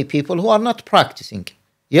so many people who are not practicing.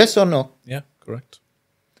 Yes or no? Yeah, correct.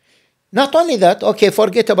 Not only that, okay,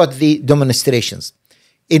 forget about the demonstrations.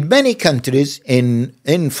 In many countries,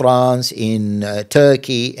 in France, in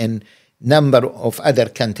Turkey, in number of other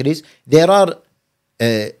countries, there are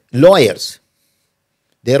lawyers.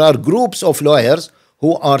 There are groups of lawyers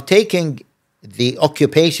who are taking the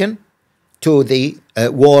occupation to the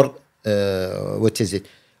war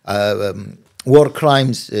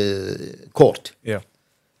crimes court.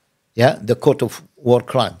 Yeah, the court of war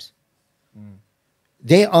crimes.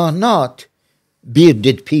 They are not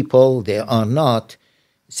bearded people. They are not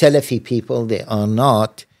Salafi people. They are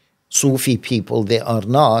not Sufi people. They are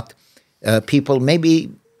not people.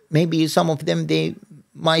 Maybe some of them they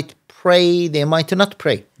might pray. They might not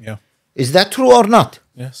pray. Yeah. Is that true or not?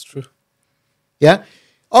 Yes, true. Yeah.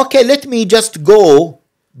 Okay. Let me just go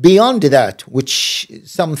beyond that, which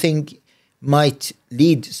something might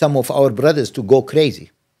lead some of our brothers to go crazy.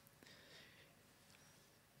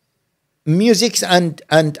 Music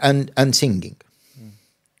and singing.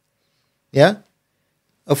 Yeah.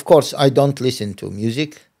 Of course, I don't listen to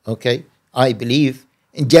music. Okay. I believe,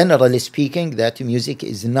 generally speaking, that music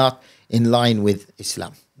is not in line with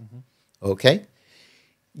Islam. Okay.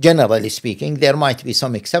 Generally speaking, there might be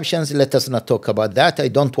some exceptions. Let us not talk about that. I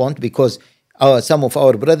don't want, because some of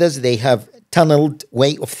our brothers, they have tunneled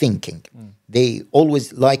way of thinking. They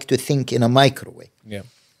always like to think in a microwave. Yeah.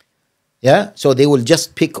 Yeah. So they will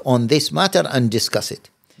just pick on this matter and discuss it.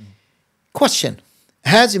 Question: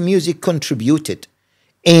 has music contributed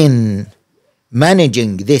in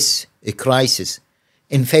managing this crisis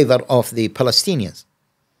in favor of the Palestinians?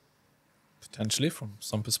 Potentially, from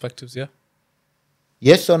some perspectives, yeah.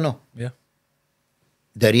 Yes or no? Yeah.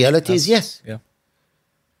 The reality is yes. Yeah.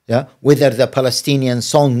 Yeah. Whether the Palestinian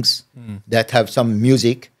songs that have some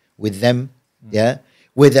music with them, yeah.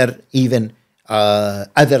 Whether even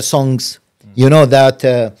other songs, you know that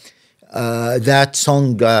that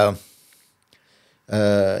song,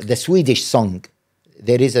 the Swedish song.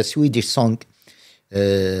 There is a Swedish song,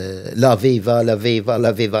 La Viva, La Viva,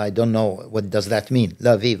 La Viva. I don't know what does that mean.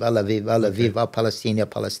 La Viva, La Viva, La Viva, Palestina,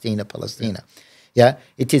 Palestina, Palestina. Yeah,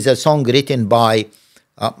 it is a song written by,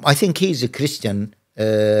 I think he's a Christian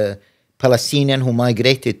Palestinian who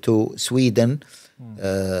migrated to Sweden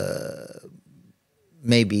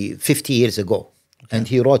maybe 50 years ago. Okay. And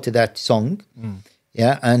he wrote that song.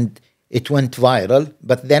 Yeah, and it went viral,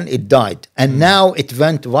 but then it died. And now it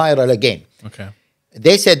went viral again. Okay.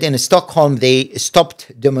 They said in Stockholm they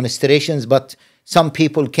stopped demonstrations, but some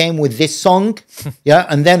people came with this song, yeah,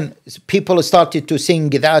 and then people started to sing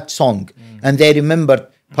that song, and they remembered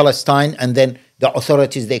Palestine, and then the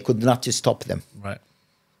authorities, they could not stop them. Right.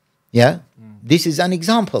 Yeah. This is an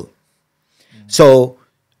example. So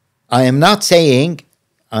I'm not saying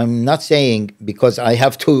because I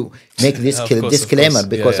have to make this disclaimer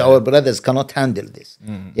because our brothers cannot handle this.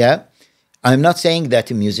 Yeah. I'm not saying that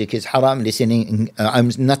music is haram listening.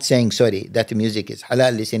 I'm not saying, that music is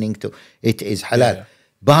halal listening to it is halal. Yeah.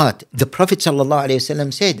 But the Prophet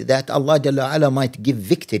ﷺ said that Allah Jalla Ala might give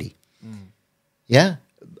victory. Yeah.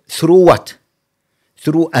 Through what?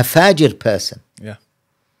 Through a fajr person. Yeah.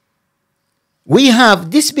 We have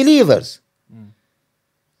disbelievers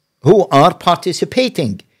who are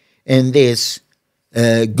participating in this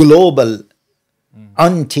global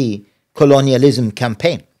anti-colonialism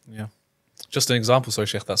campaign. Yeah. Just an example,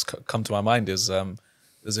 Sheikh, that's come to my mind is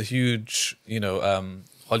there's a huge,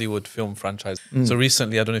 Hollywood film franchise. So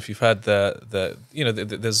recently, I don't know if you've heard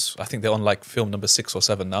there's, I think they're on like film number 6 or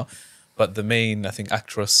 7 now. But the main, I think,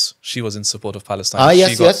 actress, she was in support of Palestine.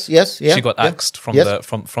 Yes. She got axed from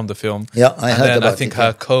the film. Yeah, I heard about it. I think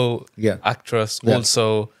her co-actress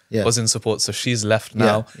also was in support, so she's left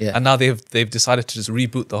now. And now they've decided to just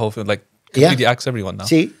reboot the whole film, like completely axe everyone now.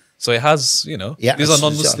 See? So it has, these are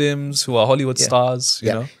non-Muslims who are Hollywood stars,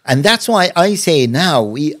 you know. And that's why I say now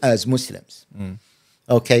we as Muslims,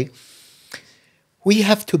 okay, we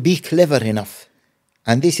have to be clever enough.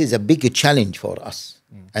 And this is a big challenge for us.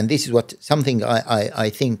 And this is something I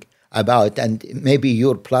think about. And maybe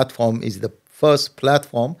your platform is the first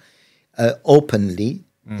platform openly,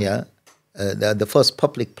 the first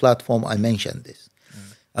public platform I mentioned this.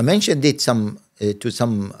 I mentioned it to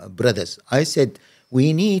some brothers. I said,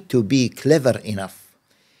 we need to be clever enough.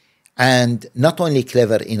 And not only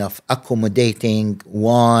clever enough, accommodating,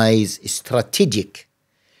 wise, strategic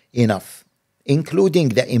enough, including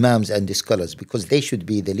the imams and the scholars, because they should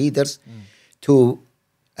be the leaders, to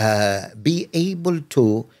be able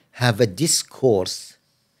to have a discourse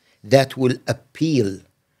that will appeal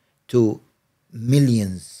to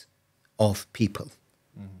millions of people.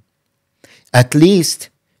 At least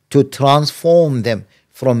to transform them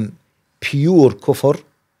from pure kufr,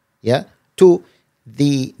 to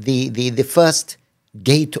the first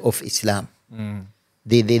gate of Islam.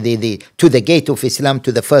 To the gate of Islam,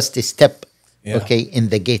 to the first step, in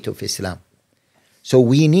the gate of Islam. So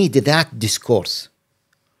we need that discourse.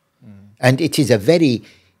 And it is a very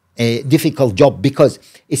difficult job because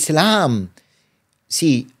Islam,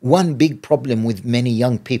 see, one big problem with many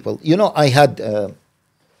young people, I had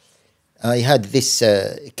this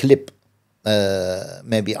clip,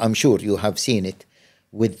 maybe I'm sure you have seen it,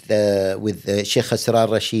 with Sheikh Asrar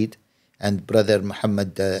Rashid and brother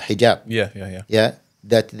Muhammad Hijab. Yeah.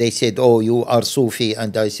 That they said, oh, you are Sufi.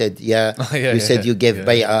 And I said, you said you gave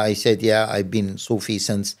bay'ah. I said, I've been Sufi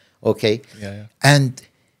since. Okay. And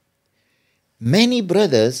many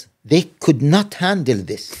brothers, they could not handle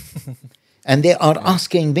this. And they are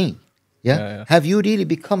asking me, have you really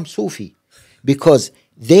become Sufi? Because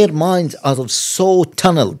their minds are so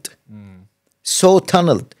tunneled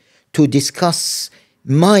to discuss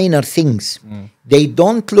minor things. They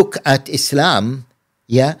don't look at Islam,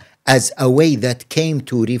 as a way that came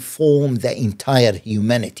to reform the entire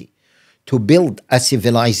humanity, to build a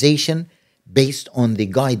civilization based on the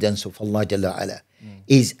guidance of Allah Jalla Ala.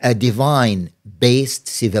 Is a divine-based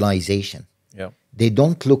civilization. They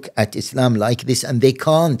don't look at Islam like this, and they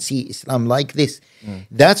can't see Islam like this.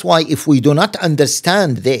 That's why if we do not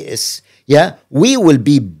understand this, we will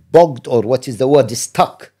be bogged, or what is the word,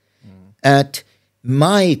 stuck at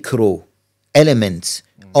micro elements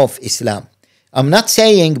of Islam. I'm not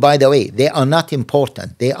saying, by the way, they are not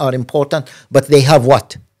important. They are important, but they have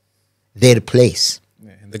what? Their place.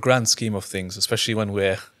 In the grand scheme of things, especially when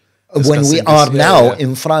we are now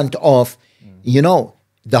in front of,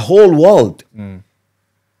 the whole world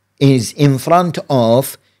is in front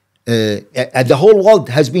of, the whole world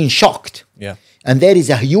has been shocked. And there is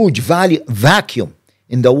a huge vacuum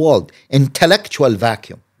in the world, intellectual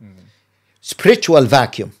vacuum, spiritual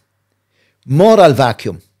vacuum, moral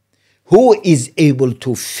vacuum. Who is able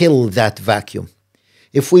to fill that vacuum?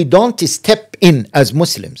 If we don't step in as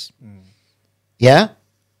Muslims,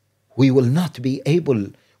 we will not be able,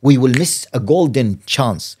 we will miss a golden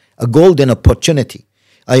chance, a golden opportunity.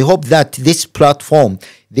 I hope that this platform,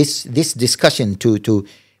 this discussion to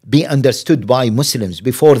be understood by Muslims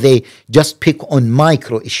before they just pick on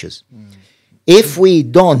micro issues. If we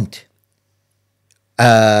don't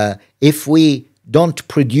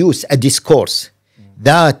produce a discourse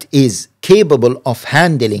that is capable of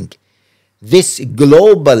handling this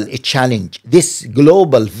global challenge, this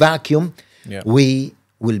global vacuum, we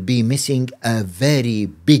will be missing a very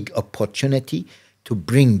big opportunity to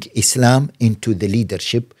bring Islam into the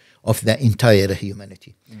leadership of the entire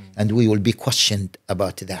humanity. And we will be questioned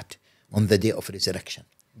about that. on the day of resurrection.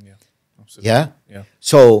 Yeah, absolutely. Yeah? Yeah.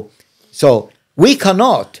 So we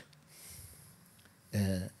cannot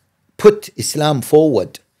put Islam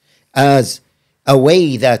forward as a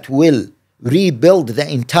way that will rebuild the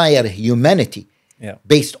entire humanity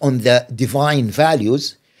based on the divine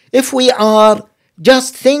values if we are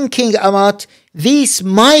just thinking about these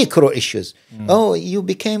micro issues. Oh, you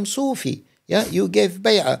became Sufi. Yeah, you gave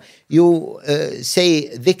bay'ah. You say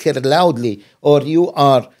dhikr loudly, or you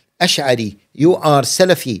are Ash'ari, you are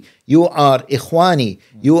Salafi, you are Ikhwani,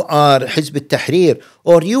 you are Hizb al-Tahrir,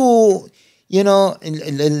 or you know,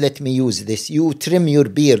 let me use this, you trim your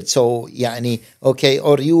beard, so yani, okay,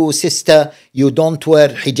 or you sister, you don't wear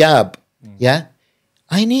hijab. Yeah,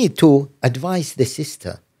 I need to advise the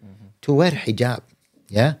sister to wear hijab.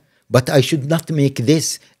 Yeah, but I should not make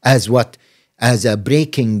this as what? As a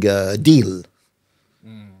breaking deal.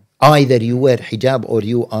 Either you wear hijab or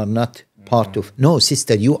you are not part of. No,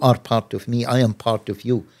 sister, you are part of me. I am part of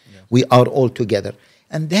you. Yeah. We are all together.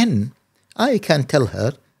 And then I can tell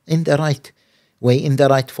her in the right way, in the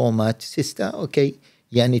right format, sister, okay,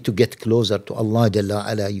 you need to get closer to Allah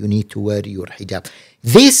Jalla Ala, you need to wear your hijab.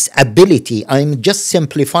 This ability, I'm just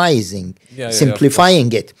simplifying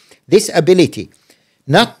it. This ability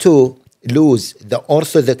not to lose the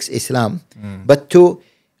Orthodox Islam, but to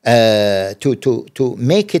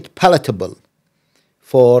make it palatable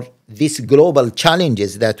for these global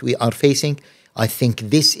challenges that we are facing. I think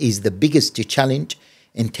this is the biggest challenge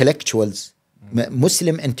intellectuals,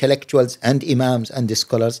 Muslim intellectuals and imams and the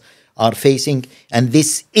scholars are facing, and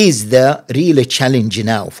this is the real challenge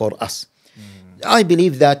now for us. I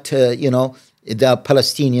believe that the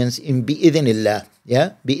Palestinians in bi'idhnillah,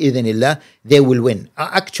 bi'idhnillah, they will win.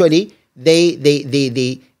 Actually,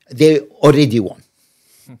 they already won.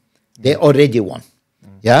 They already won.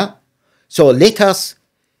 Yeah. So let us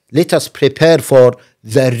prepare for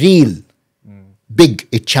the real big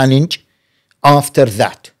challenge after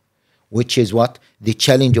that, which is what? The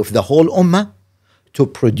challenge of the whole Ummah to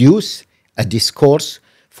produce a discourse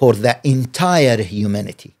for the entire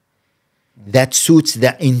humanity that suits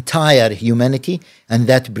the entire humanity and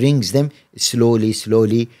that brings them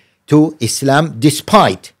slowly to Islam,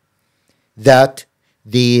 despite that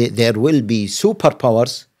there will be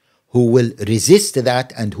superpowers who will resist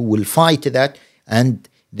that and who will fight that, and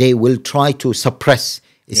they will try to suppress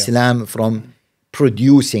Islam from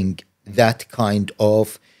producing that kind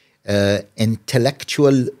of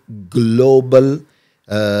intellectual, global,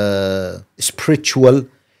 spiritual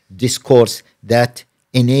discourse that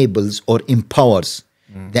enables or empowers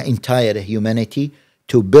the entire humanity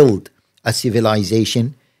to build a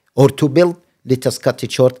civilization, or to build, let us cut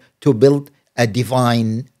it short, to build a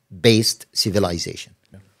divine-based civilization.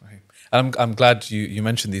 I'm glad you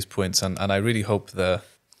mentioned these points, and I really hope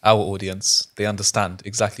our audience, they understand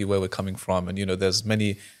exactly where we're coming from. And there's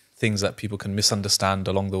many things that people can misunderstand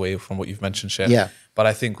along the way from what you've mentioned, Shaykh. Yeah. But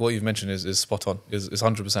I think what you've mentioned is spot on. Is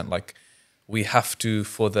 100%. Like, we have to,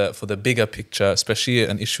 for the bigger picture, especially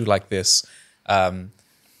an issue like this,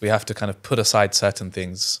 we have to kind of put aside certain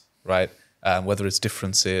things, right? Whether it's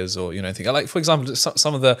differences or anything. Like, for example,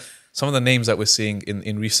 some of the names that we're seeing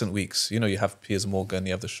in recent weeks. You have Piers Morgan,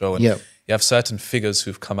 you have the show, and you have certain figures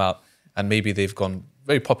who've come out, and maybe they've gone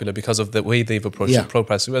very popular because of the way they've approached the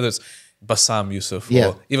pro-price, whether it's Bassam Yusuf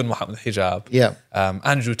or even Muhammad Hijab,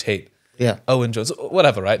 Andrew Tate, Owen Jones,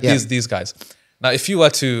 whatever, right? These guys. Now, if you were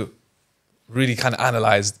to really kind of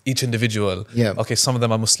analyze each individual, okay, some of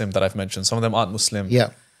them are Muslim that I've mentioned, some of them aren't Muslim.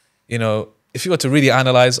 If you were to really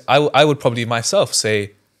analyze, I would probably myself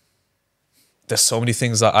say, there's so many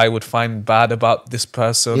things that I would find bad about this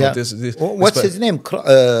person. Yeah. What's his name?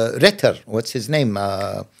 Ritter. What's his name?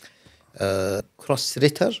 Cross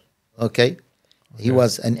Ritter. Okay. He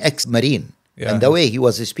was an ex-Marine, and the way he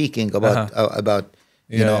was speaking about about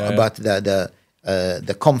the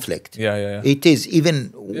conflict. It is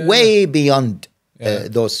even way beyond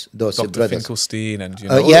those Dr. brothers. Finkelstein and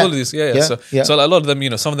all of these. So a lot of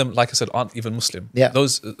them, some of them, like I said, aren't even Muslim.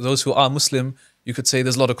 Those who are Muslim, you could say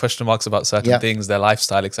there's a lot of question marks about certain things, their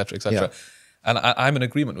lifestyle, etc., etc. And I'm in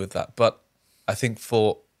agreement with that. But I think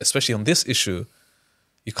especially on this issue,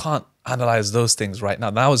 you can't analyze those things right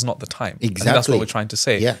now. Now is not the time. Exactly. And that's what we're trying to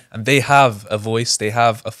say. And they have a voice, they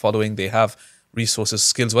have a following, they have resources,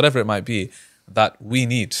 skills, whatever it might be, that we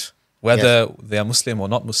need, whether they are Muslim or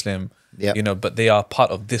not Muslim, but they are part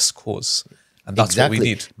of this cause. And that's what we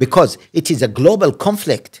need. Because it is a global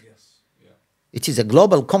conflict. It is a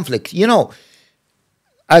global conflict.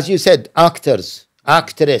 As you said, actors,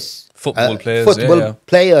 actress, football players,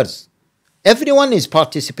 players, everyone is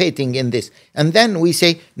participating in this. And then we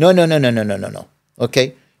say, no.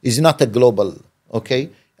 Okay, it's not a global. Okay,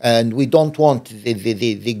 and we don't want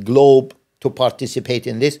the globe to participate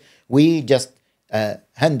in this. We just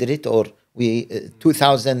handle it, or we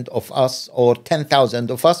 2,000 of us or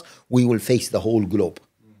 10,000 of us, we will face the whole globe,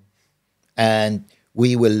 and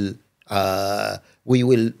we will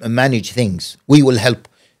manage things. We will help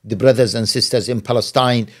the brothers and sisters in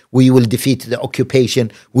Palestine. We will defeat the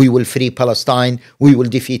occupation. We will free Palestine. We will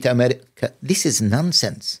defeat America. This is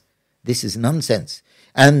nonsense. This is nonsense.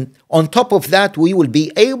 And on top of that, we will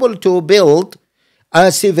be able to build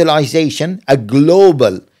a civilization, a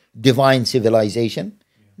global divine civilization.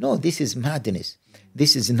 No, this is madness.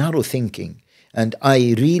 This is narrow thinking. And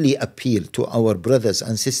I really appeal to our brothers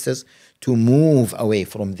and sisters to move away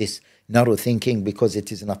from this narrow thinking, because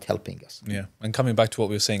it is not helping us. Yeah. And coming back to what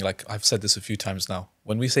we were saying, like I've said this a few times now,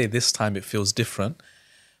 when we say this time it feels different,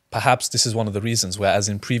 perhaps this is one of the reasons, whereas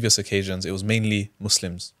in previous occasions it was mainly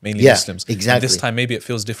Muslims, Muslims. Exactly. And this time maybe it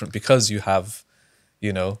feels different because you have,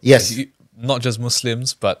 Yes. Not just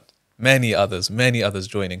Muslims, but many others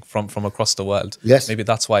joining from across the world. Yes. Maybe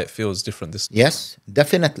that's why it feels different this time. Yes,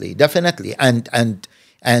 definitely.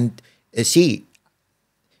 And see,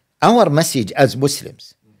 our message as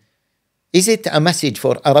Muslims, is it a message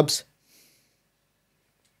for Arabs?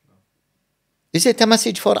 Is it a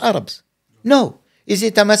message for Arabs? No. Is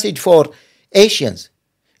it a message for Asians?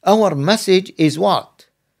 Our message is what?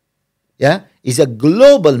 Yeah, is a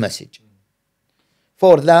global message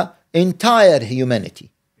for the entire humanity.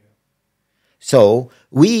 So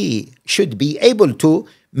we should be able to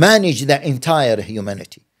manage the entire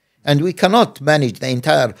humanity. And we cannot manage the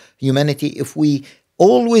entire humanity if we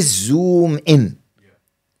always zoom in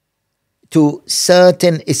to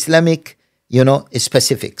certain Islamic,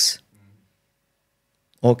 specifics.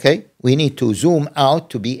 Okay? We need to zoom out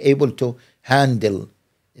to be able to handle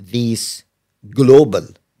these global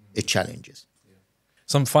challenges.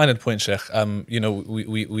 Some final point, Sheikh.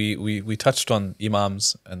 We touched on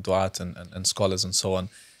imams and du'at and scholars and so on.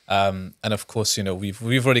 And of course,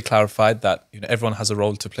 we've already clarified that everyone has a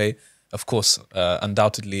role to play. Of course,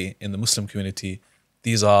 undoubtedly in the Muslim community,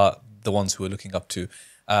 these are the ones who we're looking up to.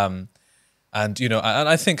 And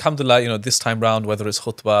I think, alhamdulillah, this time round, whether it's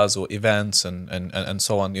khutbahs or events and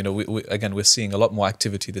so on, we're seeing a lot more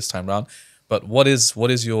activity this time round. But what is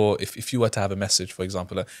your, if you were to have a message, for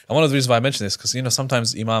example, and one of the reasons why I mention this, because,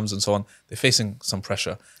 sometimes imams and so on, they're facing some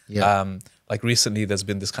pressure. Yeah. Like recently, there's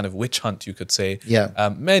been this kind of witch hunt, you could say.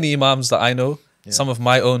 Yeah. Many imams that I know, some of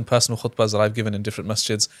my own personal khutbahs that I've given in different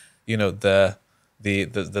masjids, the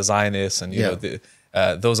Zionists and,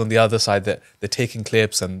 those on the other side, that they're taking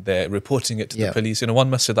clips and they're reporting it to the police. One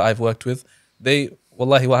masjid that I've worked with,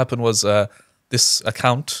 wallahi, what happened was this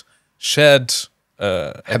account shared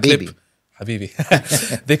a clip.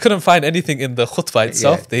 Habibi. They couldn't find anything in the khutbah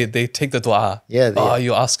itself. They take the dua.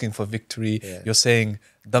 You're asking for victory. You're saying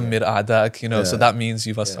dammir a'dak, so that means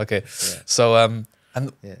you must, okay. So,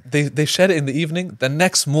 they shared it in the evening. The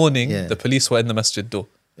next morning, the police were in the masjid door.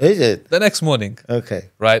 Is it? The next morning. Okay.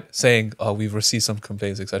 Right? Saying, we've received some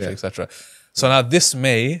complaints, etc., etc. So now this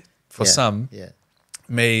may, for some,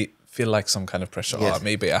 may feel like some kind of pressure.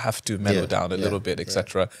 Maybe I have to mellow down a little bit,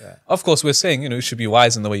 etc. Of course, we're saying, you should be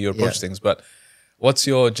wise in the way you approach things, but what's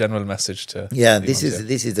your general message to this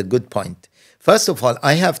is a good point. First of all,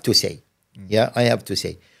 I have to say,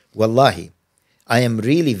 wallahi, I am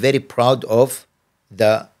really very proud of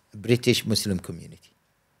the British Muslim community.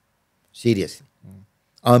 Seriously.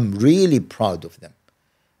 I'm really proud of them.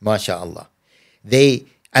 MashaAllah.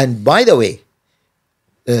 And by the way,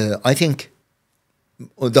 I think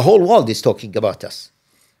the whole world is talking about us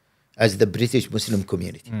as the British Muslim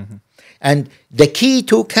community. Mm-hmm. And the key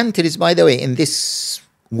two countries, by the way, in this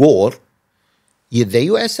war, the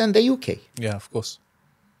US and the UK. Yeah, of course.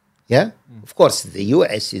 Yeah? Mm. Of course, the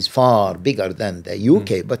US is far bigger than the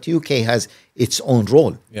UK, but UK has its own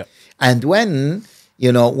role. Yeah. And when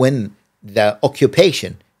the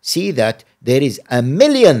occupation see that there is 1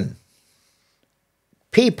 million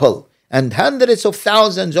people and hundreds of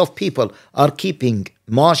thousands of people are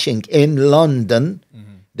marching in London,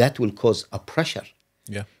 that will cause a pressure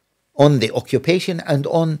on the occupation and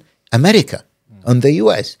on America, on the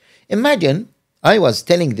US. Imagine, I was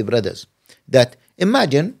telling the brothers that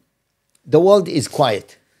imagine the world is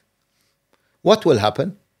quiet. What will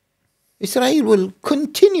happen? Israel will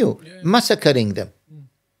continue massacring them.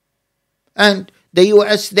 And the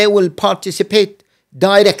US, they will participate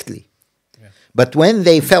directly. Yeah. But when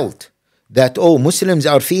they felt that, Muslims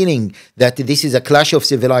are feeling that this is a clash of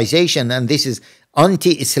civilization and this is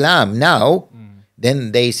anti-Islam now,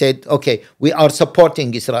 then they said, okay, we are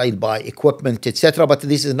supporting Israel by equipment, etc., but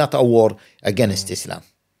this is not a war against Islam.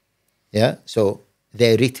 Yeah, so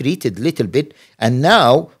they retreated a little bit. And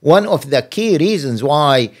now one of the key reasons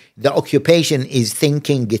why the occupation is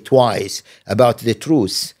thinking twice about the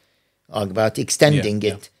truth, about extending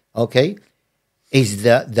it, okay, is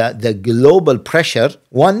the global pressure,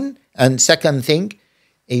 one, and second thing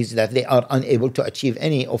is that they are unable to achieve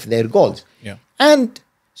any of their goals. Yeah. And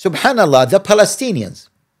subhanallah, the Palestinians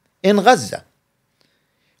in Gaza,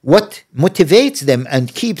 what motivates them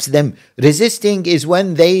and keeps them resisting is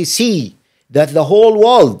when they see that the whole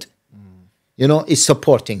world, is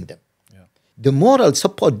supporting them. Yeah. The moral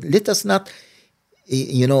support, let us not,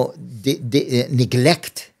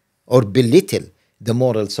 neglect or belittle the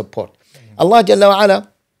moral support. Allah Jalla wa Ala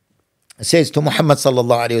says to Muhammad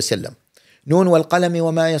sallallahu alayhi wa sallam, نون والقلم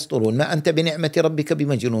وما يسطرون ما أنت بنعمة ربك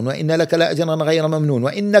بمجنون وإن لك لأجرا غير ممنون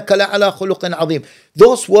وإنك لعلى خلق عظيم.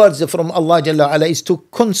 Those words from Allah Jalla wa Ala is to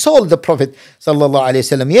console the Prophet sallallahu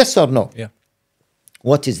alayhi wa sallam. Yes or no? Yeah.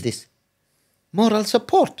 What is this? Moral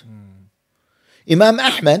support. Imam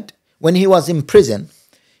Ahmad, when he was in prison,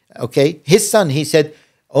 okay, his son, he said,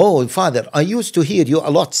 oh father, I used to hear you a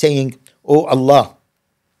lot saying, oh Allah,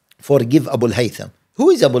 forgive Abu Haitham. Who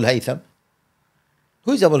is Abu Haitham?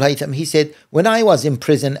 Who is Abu Haitham? He said, when I was in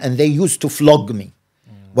prison and they used to flog me,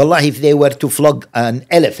 wallahi, if they were to flog an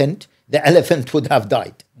elephant, the elephant would have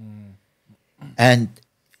died. And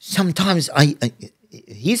sometimes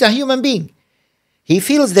he's a human being. He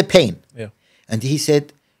feels the pain. Yeah. And he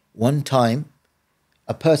said, one time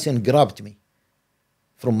a person grabbed me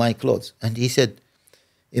from my clothes and he said,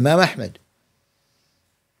 Imam Ahmed.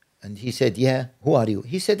 And he said, yeah, who are you?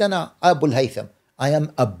 He said, Ana Abu Haitham. I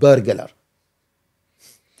am a burglar.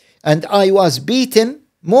 And I was beaten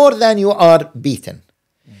more than you are beaten.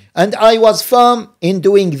 And I was firm in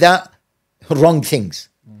doing the wrong things.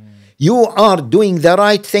 You are doing the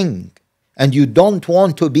right thing. And you don't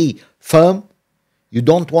want to be firm. You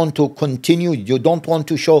don't want to continue. You don't want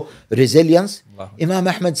to show resilience. Wow. Imam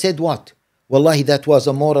Ahmad said what? Wallahi, that was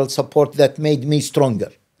a moral support that made me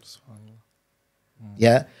stronger.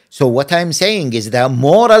 Yeah. So what I'm saying is that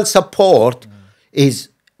moral support is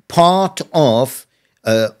part of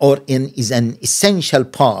is an essential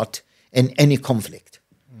part in any conflict.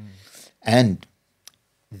 And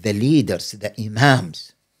the leaders, the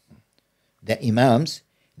imams,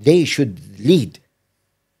 they should lead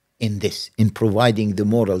in this, in providing the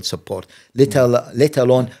moral support, let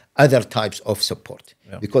alone other types of support,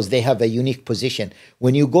 because they have a unique position.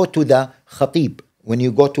 When you go to the khatib, when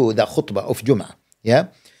you go to the khutbah of Jum'ah,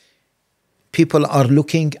 people are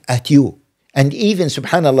looking at you. And even,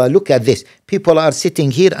 subhanAllah, look at this. People are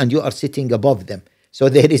sitting here and you are sitting above them. So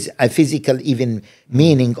there is a physical even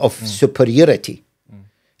meaning of superiority.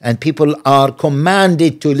 And people are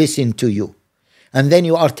commanded to listen to you. And then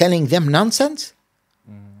you are telling them nonsense?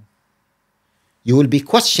 You will be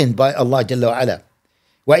questioned by Allah Jalla wa Ala.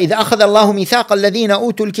 وَإِذَا أَخَذَ اللَّهُ مِيثَاقَ الَّذِينَ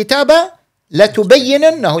أُوتُوا الْكِتَابَ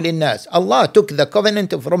لَتُبَيِّنَنَّهُ لِلنَّاسِ. Allah took the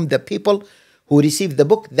covenant from the people who received the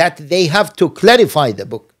book that they have to clarify the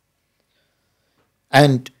book.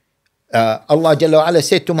 And Allah Jalla wa Ala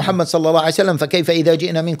said to Muhammad sallallahu alayhi wa sallam, فَكَيْفَ إِذَا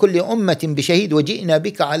جِئْنَا مِنْ كُلِّ أُمَّةٍ بِشَهِيدٍ وَجِئْنَا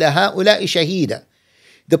بِكَ عَلَى هَؤُلَاءِ شَهِيدًا.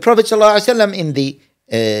 The Prophet sallallahu alayhi wa sallam in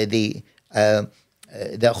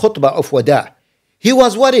the khutbah of Wada', he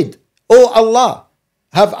was worried. Oh Allah,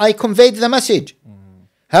 have I conveyed the message?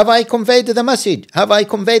 Have I conveyed the message? Have I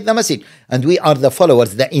conveyed the message? And we are the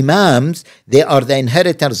followers, the imams, they are the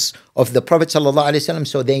inheritors of the Prophet sallallahu alayhi wa sallam,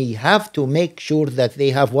 so they have to make sure that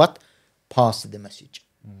they have what? Passed the message.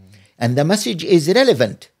 And the message is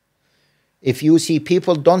relevant. If you see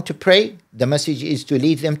people don't pray, the message is to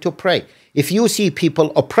lead them to pray. If you see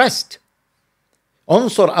people oppressed,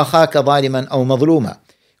 أنصر أخاك ظالما أو مظلوما.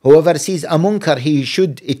 Whoever sees a munkar, he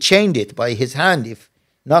should change it by his hand, if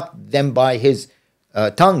not then by his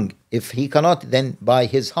tongue. If he cannot, then by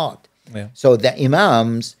his heart. Yeah. So the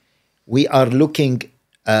imams, we are looking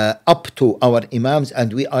up to our imams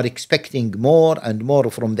and we are expecting more and more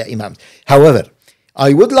from the imams. However,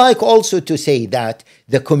 I would like also to say that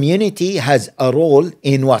the community has a role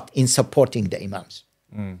in what? In supporting the imams.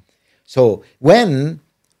 So when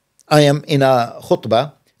I am in a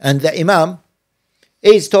khutbah and the imam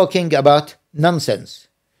is talking about nonsense,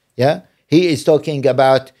 he is talking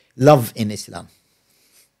about love in Islam,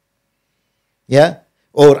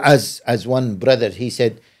 or as one brother, he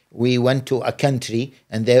said, we went to a country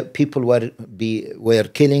and the people were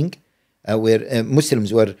killing, where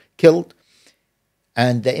Muslims were killed,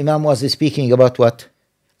 and the imam was speaking about what?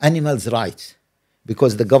 Animals' rights,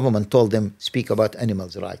 because the government told them speak about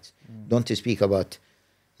animals' rights, don't speak about,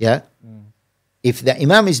 If the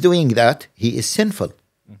imam is doing that, he is sinful,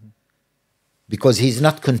 because he's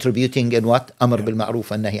not contributing in what? Amr bil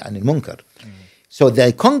ma'ruf and nahi anil munkar. So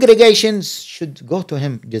the congregations should go to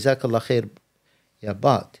him, Jazakallah khair. Yeah,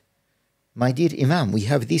 but my dear Imam, we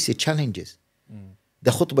have these challenges.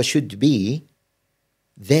 The khutbah should be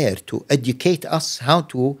there to educate us how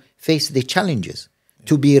to face the challenges,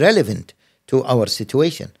 to be relevant to our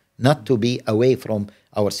situation, not to be away from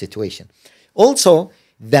our situation. Also,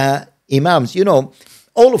 the Imams, you know,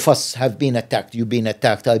 all of us have been attacked. You've been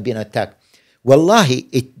attacked, I've been attacked. Wallahi,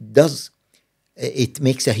 it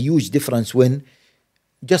makes a huge difference when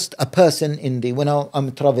just a person when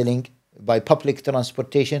I'm traveling by public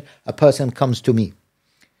transportation, a person comes to me.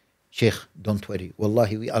 Sheikh, don't worry.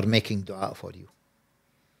 Wallahi, we are making dua for you.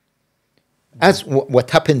 As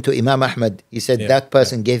what happened to Imam Ahmad, he said, that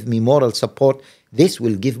person gave me moral support. This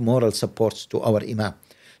will give moral support to our Imam.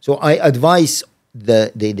 So I advise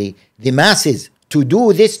the masses to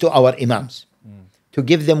do this to our Imams, to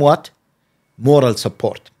give them what? Moral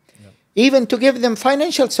support. Even to give them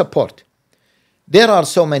financial support. There are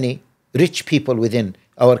so many rich people within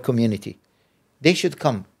our community. They should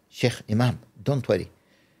come. Sheikh, Imam, don't worry.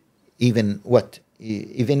 Even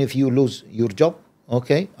if you lose your job,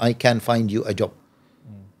 okay, I can find you a job.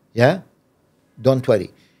 Yeah? Don't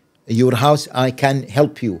worry. Your house, I can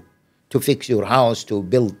help you to fix your house, to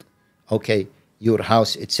build, okay, your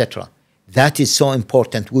house, etc. That is so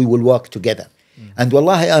important. We will work together. And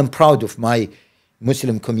wallahi, I'm proud of my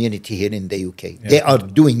Muslim community here in the UK. They are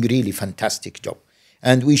doing really fantastic job.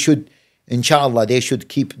 And we should, inshallah, they should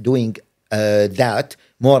keep doing that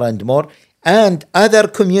more and more. And other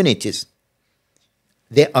communities,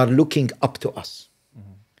 they are looking up to us.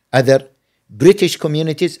 Other British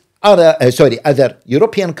communities, other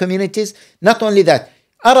European communities, not only that,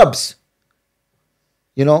 Arabs,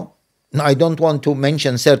 you know, I don't want to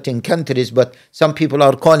mention certain countries, but some people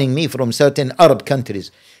are calling me from certain Arab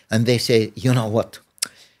countries. And they say, you know what?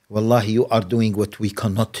 Wallahi, you are doing what we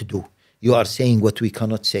cannot do. You are saying what we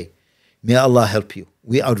cannot say. May Allah help you.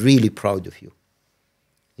 We are really proud of you.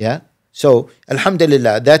 Yeah? So,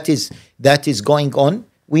 alhamdulillah, that is going on.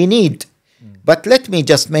 We need. But let me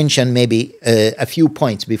just mention maybe a few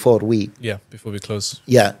points before we close.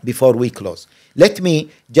 Yeah, before we close. Let me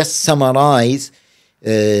just summarize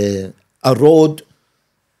a road,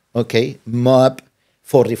 okay, map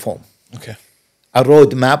for reform. Okay. A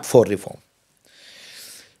road map for reform.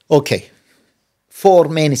 Okay. 4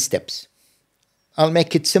 main steps. I'll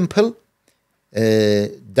make it simple,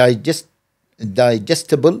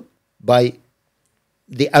 digestible by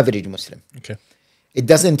the average Muslim. Okay. It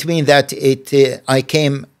doesn't mean that I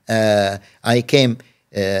came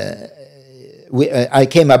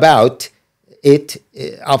about it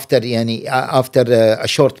after a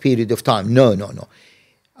short period of time. No.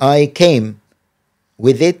 I came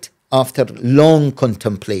with it after long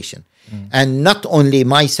contemplation. And not only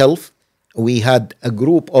myself, we had a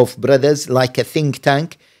group of brothers, like a think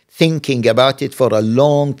tank, thinking about it for a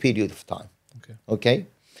long period of time. Okay?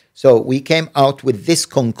 So we came out with this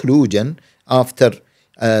conclusion after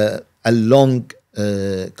a long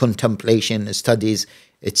contemplation, studies,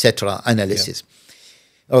 etc., analysis.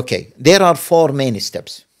 Okay, there are 4 main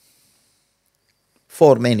steps.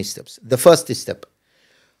 4 main steps. The first step,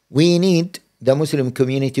 we need the Muslim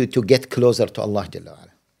community to get closer to Allah Jalla wa'ala.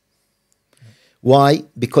 Why?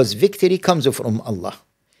 Because victory comes from Allah.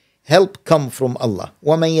 Help comes from Allah.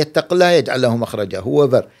 وَمَنْ يَتَّقِ اللَّهَ يَجْعَلْ لَهُ مَخْرَجًا.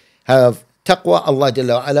 Whoever have taqwa, Allah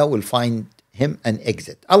Jalla wa'ala will find him an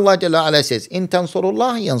exit. Allah Jalla wa'ala says, إِن تَنْصُرُوا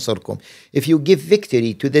اللَّهَ يَنْصُرْكُمْ. If you give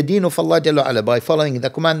victory to the deen of Allah Jalla wa'ala by following the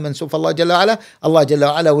commandments of Allah Jalla wa'ala, Allah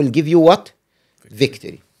Jalla wa'ala will give you what?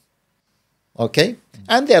 Victory. Okay?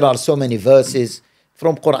 And there are so many verses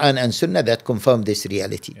from Quran and Sunnah that confirm this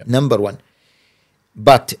reality. Number 1.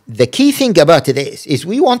 But the key thing about this is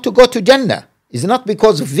we want to go to Jannah. It's not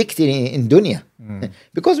because of victory in dunya.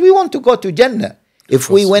 Because we want to go to Jannah. If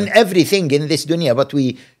we win everything in this dunya, but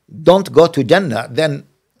we don't go to Jannah, then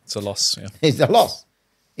it's a loss. It's a loss.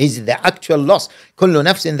 It's the actual loss. كل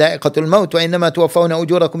نفس ذائقة الموت وإنما توفون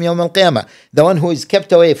أجوركم يوم القيامة. The one who is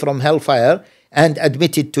kept away from hellfire and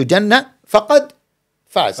admitted to Jannah, فقد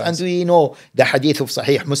فاز. And we know the hadith of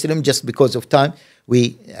Sahih Muslim. Just because of time,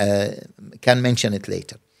 we can mention it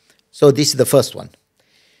later. So this is the first one.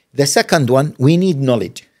 The second one, we need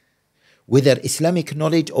knowledge, whether Islamic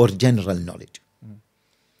knowledge or general knowledge.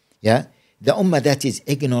 Yeah, the ummah that is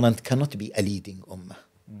ignorant cannot be a leading ummah.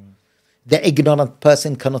 The ignorant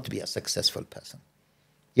person cannot be a successful person.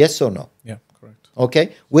 Yes or no? Yeah, correct.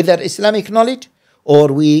 Okay, whether Islamic knowledge or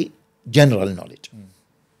general knowledge.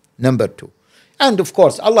 Number 2. And of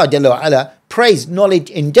course, Allah Jalla wa'ala praised knowledge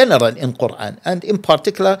in general in Quran, and in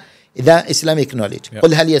particular, the Islamic knowledge.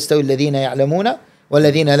 قُلْ هَلْ يَسْتَوِي الَّذِينَ يَعْلَمُونَ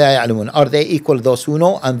وَالَّذِينَ لَا يَعْلَمُونَ. Are they equal, those who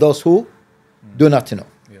know and those who Do not know.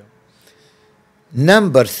 Yeah.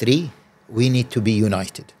 Number 3, we need to be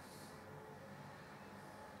united.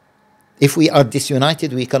 If we are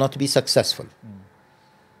disunited, we cannot be successful.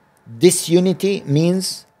 Disunity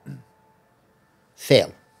means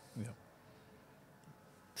fail. Yeah.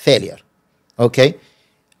 Failure. Okay?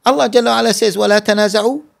 Allah Jalla wa'ala says, وَلَا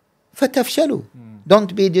تَنَازَعُوا فَتَفْشَلُوا.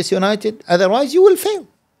 Don't be disunited, otherwise you will fail.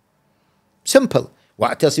 Simple.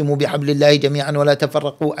 وَاعْتَصِمُوا بِحَبْلِ اللَّهِ جَمِيعًا وَلَا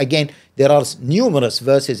تَفَرَّقُوا. Again, there are numerous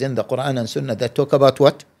verses in the Quran and Sunnah that talk about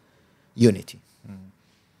what? Unity.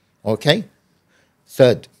 Okay?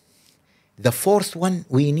 Third. The fourth one,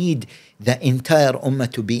 we need the entire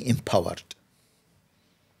Ummah to be empowered.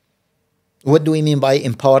 What do we mean by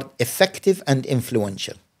empowered? Effective and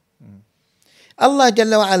influential. Allah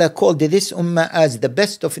Jalla wa'ala called this Ummah as the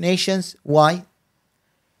best of nations. Why?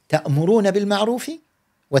 تَأْمُرُونَ بِالْمَعْرُوفِ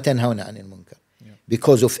وَتَنْهَوْنَ عَنِ الْمُنكَرِ.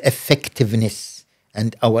 Because of effectiveness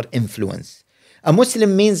and our influence. A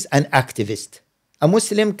Muslim means an activist. A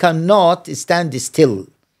Muslim cannot stand still.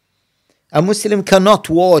 A Muslim cannot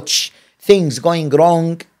watch things going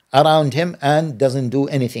wrong around him and doesn't do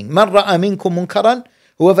anything. مَنْ رَأَى مِنْكُمْ مُنْكَرًا.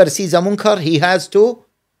 Whoever sees a munkar, he has to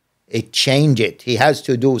change it. He has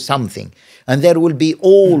to do something. And there will be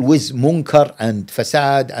always munkar and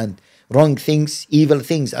fasad and wrong things, evil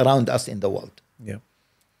things around us in the world. Yeah.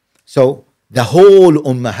 So the whole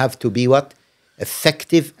ummah have to be what?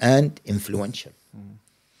 Effective and influential.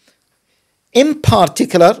 In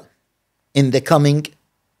particular, in the coming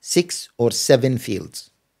 6 or 7 fields.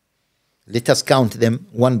 Let us count them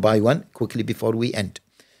one by one quickly before we end.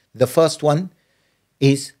 The first one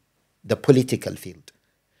is the political field.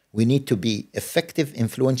 We need to be effective,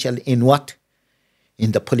 influential in what?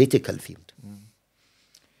 In the political field.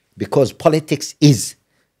 Because politics is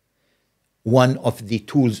one of the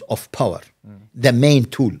tools of power, the main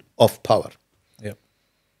tool of power. Yep.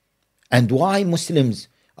 And why Muslims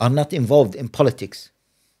are not involved in politics?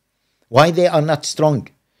 Why they are not strong?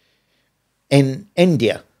 In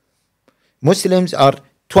India, Muslims are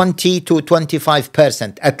 20 to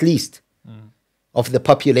 25% at least of the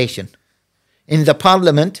population. In the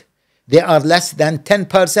parliament, they are less than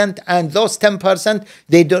 10%, and those 10%,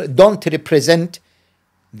 they don't represent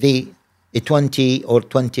the 20 or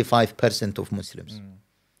 25% of Muslims.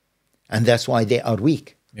 And that's why they are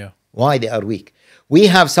weak. Yeah. Why they are weak. We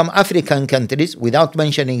have some African countries, without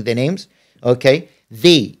mentioning the names, okay,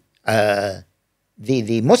 the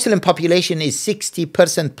Muslim population is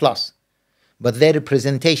 60% plus, but their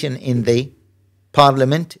representation in the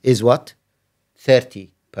parliament is what? 30%.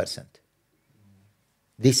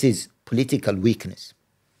 This is political weakness.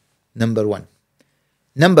 Number 1.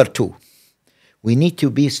 Number 2, we need to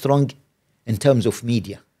be strong in terms of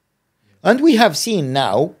media. And we have seen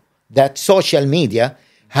now that social media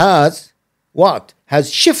has what?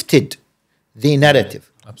 Has shifted the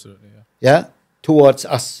narrative. Absolutely, yeah. Yeah, towards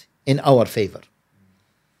us in our favor.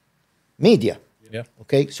 Media. Yeah.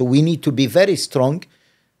 Okay, so we need to be very strong,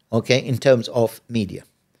 okay, in terms of media.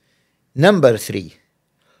 Number 3,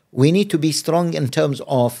 we need to be strong in terms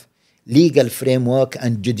of legal framework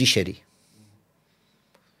and judiciary.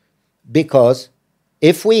 Because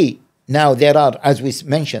if we, now there are, as we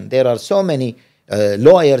mentioned, there are so many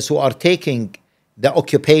lawyers who are taking the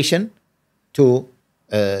occupation to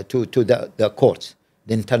the courts,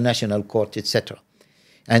 the international court, etc.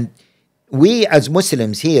 And we as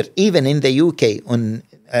Muslims here, even in the UK on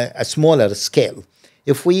a smaller scale,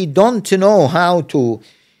 if we don't know how to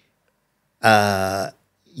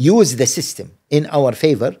use the system in our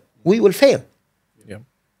favor, we will fail. Yeah.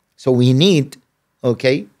 So we need,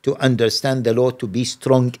 okay, to understand the law, to be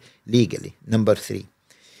strong legally. Number 3.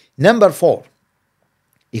 Number 4,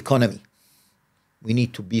 economy. We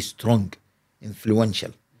need to be strong,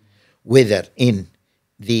 influential, whether in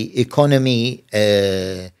the economy,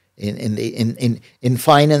 in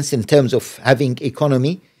finance, in terms of having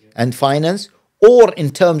economy and finance, or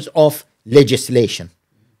in terms of legislation,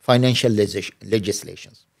 financial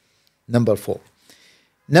legislations. Number 4.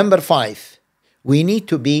 Number 5, we need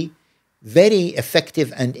to be very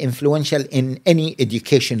effective and influential in any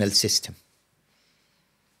educational system.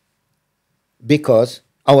 Because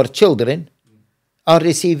our children are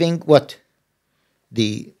receiving what?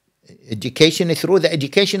 The education through the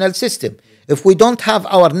educational system. If we don't have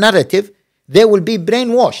our narrative, they will be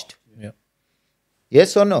brainwashed. Yeah.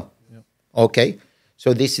 Yes or no? Yeah. Okay.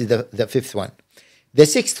 So this is the 5th one. The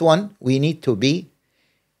 6th one, we need to be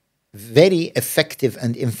very effective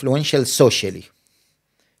and influential socially.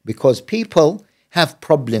 Because people have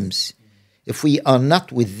problems. If we are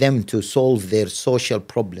not with them to solve their social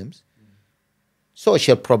problems,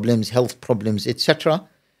 health problems, etc.,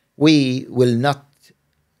 we will not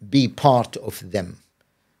be part of them,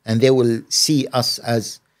 and they will see us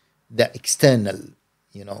as the external,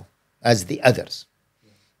 as the others.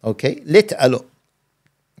 Okay, let alone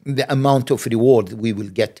the amount of reward we will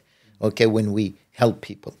get, okay, when we help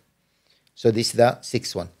people. So this is the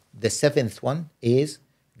sixth one. The seventh one is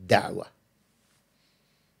da'wah.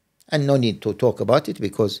 And no need to talk about it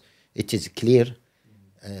because it is clear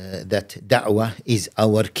that da'wah is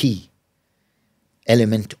our key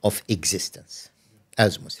element of existence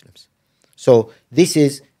as Muslims. So this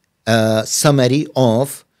is a summary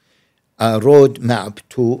of a roadmap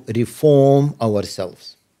to reform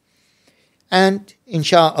ourselves. And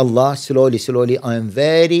inshallah, slowly, I am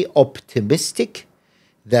very optimistic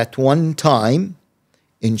that one time,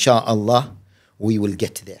 inshallah, we will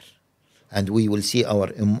get there. And we will see our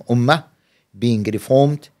ummah being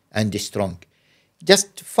reformed and strong.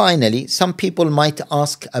 Just finally, some people might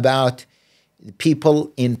ask about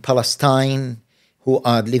people in Palestine who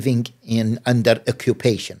are living under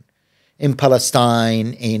occupation. In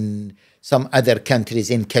Palestine, in some other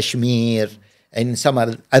countries, in Kashmir, in some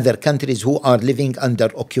other countries who are living under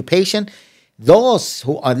occupation. Those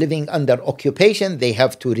who are living under occupation, they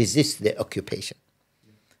have to resist the occupation.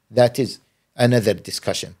 That is another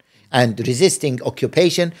discussion. And resisting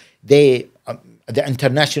occupation, the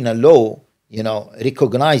international law,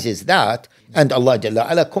 recognizes that, and Allah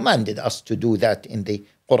Jalla Ala commanded us to do that in the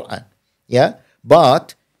Quran. Yeah,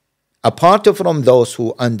 but apart from those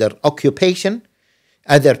who are under occupation,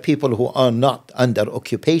 other people who are not under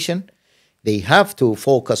occupation, they have to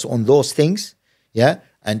focus on those things. Yeah,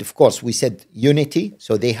 and of course we said unity,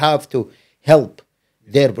 so they have to help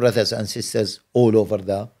their brothers and sisters all over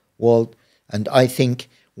the world. And I think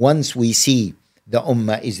once we see the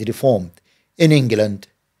Ummah is reformed in England,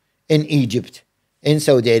 in Egypt, in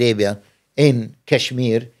Saudi Arabia, in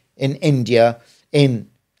Kashmir, in India, in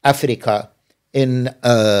Africa, in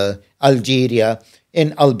Algeria,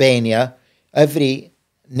 in Albania, every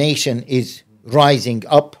nation is rising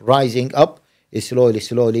up,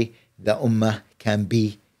 slowly, the Ummah can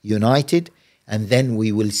be united, and then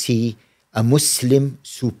we will see a Muslim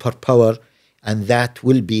superpower, and that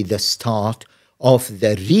will be the start of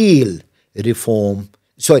the real reform.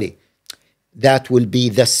 That will be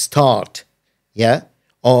the start,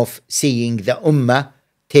 of seeing the Ummah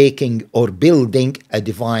taking or building a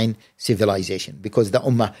divine civilization, because the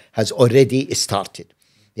Ummah has already started.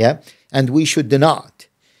 And we should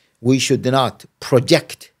not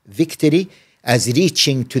project victory as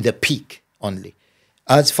reaching to the peak only.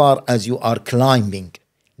 As far as you are climbing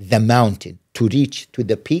the mountain to reach to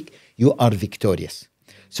the peak, you are victorious.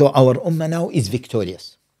 So our Ummah now is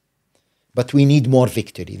victorious. But we need more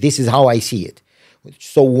victory. This is how I see it.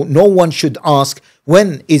 So no one should ask,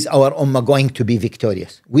 when is our Ummah going to be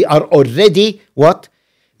victorious? We are already what?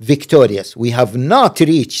 Victorious. We have not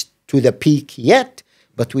reached to the peak yet,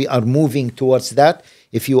 but we are moving towards that.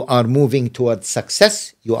 If you are moving towards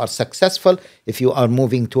success, you are successful. If you are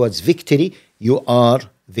moving towards victory, you are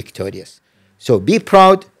victorious. So be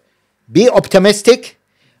proud, be optimistic,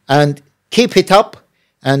 and keep it up.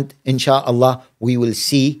 And inshallah, we will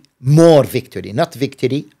see more victory, not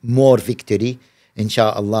victory, more victory,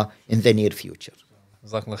 inshallah, in the near future.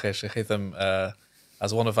 Jazakallah khair, Shaykh Haitham.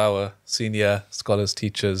 As one of our senior scholars,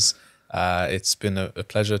 teachers, it's been a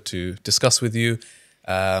pleasure to discuss with you.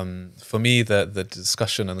 For me, the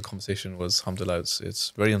discussion and the conversation was, alhamdulillah,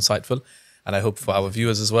 it's very insightful. And I hope for our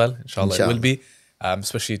viewers as well, inshallah. It will be.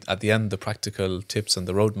 Especially at the end, the practical tips and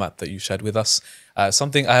the roadmap that you shared with us.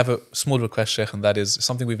 Something, I have a small request, Shaykh, and that is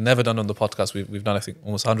something we've never done on the podcast. We've done, I think,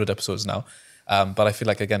 almost 100 episodes now. But I feel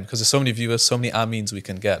like, again, because there's so many viewers, so many amins we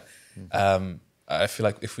can get, I feel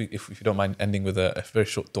like if you don't mind ending with a very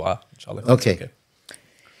short dua, inshallah. Okay.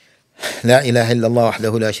 لا إله إلا الله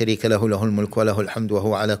وحده لا شريك له له الملك وله الحمد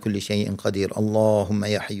وهو على كل شيء قدير اللهم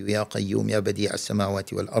يا حي يا قيوم يا بديع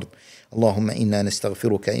السماوات والأرض اللهم إنا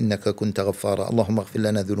نستغفرك إنك كنت غفارا اللهم اغفر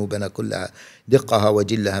لنا ذنوبنا كلها دقها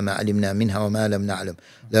وجلها ما علمنا منها وما لم نعلم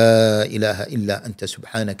لا إله إلا أنت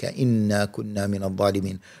سبحانك إنا كنا من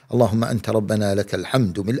الظالمين اللهم أنت ربنا لك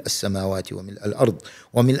الحمد ملء السماوات وملء الأرض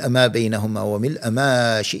وملء ما بينهما وملء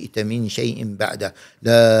ما شئت من شيء بعده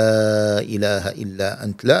لا إله إلا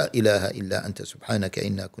أنت لا إله إلا أنت سبحانك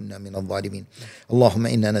إنا كنا من الظالمين اللهم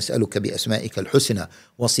إنا نسألك بأسمائك الحسنى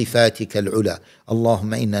وصفاتك العلى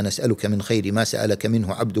اللهم إنا نسألك من خير ما سألك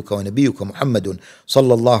منه عبدك ونبيك محمد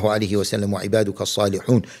صلى الله عليه وسلم وعبادك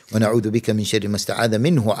الصالحون ونعوذ بك من شر ما استعاذ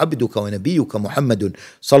منه عبدك ونبيك محمد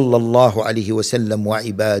صلى الله عليه وسلم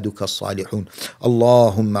وعبادك الصالحون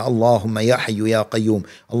اللهم يا حي يا قيوم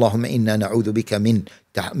اللهم إنا نعوذ بك من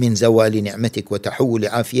من زوال نعمتك وتحول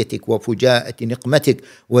عافيتك وفجاءة نقمتك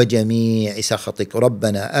وجميع سخطك.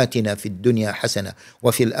 ربنا آتنا في الدنيا حسنة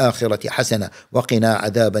وفي الآخرة حسنة وقنا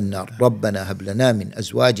عذاب النار. ربنا هب لنا من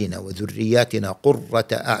أزواجنا وذرياتنا قرة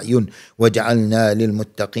أعين واجعلنا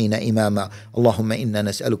للمتقين إماما. اللهم إنا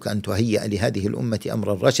نسألك أن تهيئ لهذه الأمة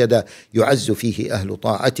أمرا رشدا يعز فيه أهل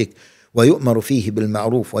طاعتك ويؤمر فيه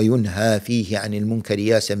بالمعروف وينهى فيه عن المنكر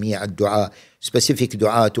يا سميع الدعاء. Specific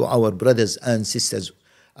دعاء to our brothers and sisters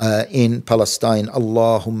in Palestine.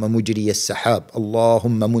 اللهم مجري السحاب،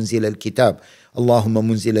 اللهم منزل الكتاب، اللهم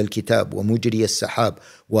منزل الكتاب ومجري السحاب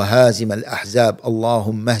وهازم الأحزاب.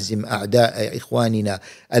 اللهم اهزم أعداء إخواننا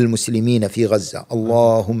المسلمين في غزة،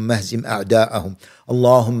 اللهم اهزم أعداءهم،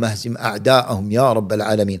 اللهم اهزم أعداءهم يا رب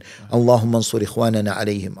العالمين. اللهم انصر إخواننا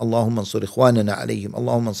عليهم، اللهم انصر إخواننا عليهم،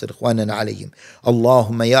 اللهم انصر إخواننا عليهم.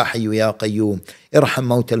 اللهم يا حي يا قيوم ارحم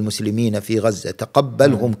موتى المسلمين في غزة،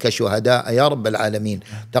 تقبلهم كشهداء يا رب العالمين،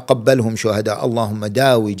 تقبلهم شهداء. اللهم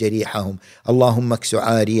داوي جريحهم، اللهم اكس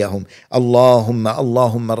عاريهم،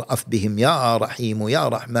 اللهم ارأف بهم يا رحيم يا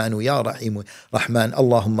رحمن يا رحيم رحمن.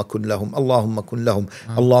 اللهم كن لهم، اللهم كن لهم.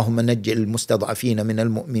 اللهم نجي المستضعفين من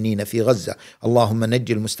المؤمنين في غزة، اللهم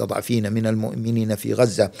نجي المستضعفين من المؤمنين في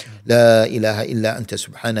غزة. لا إله إلا أنت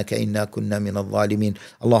سبحانك إنا كنا من الظالمين.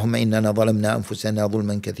 اللهم إننا ظلمنا أنفسنا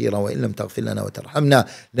ظلما كثيرا وإن لم تغفر لنا وترحمنا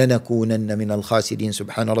لنكونن من الخاسرين.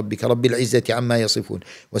 سبحان ربك رب العزة عما يصفون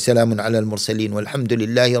وسلام على المرسلين والحمد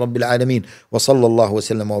لله رب العالمين. وصلى الله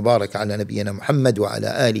وسلم وبارك على نبينا محمد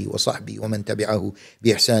وعلى آله وصحبه ومن تبعه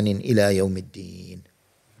بإحسان إلى يوم الدين.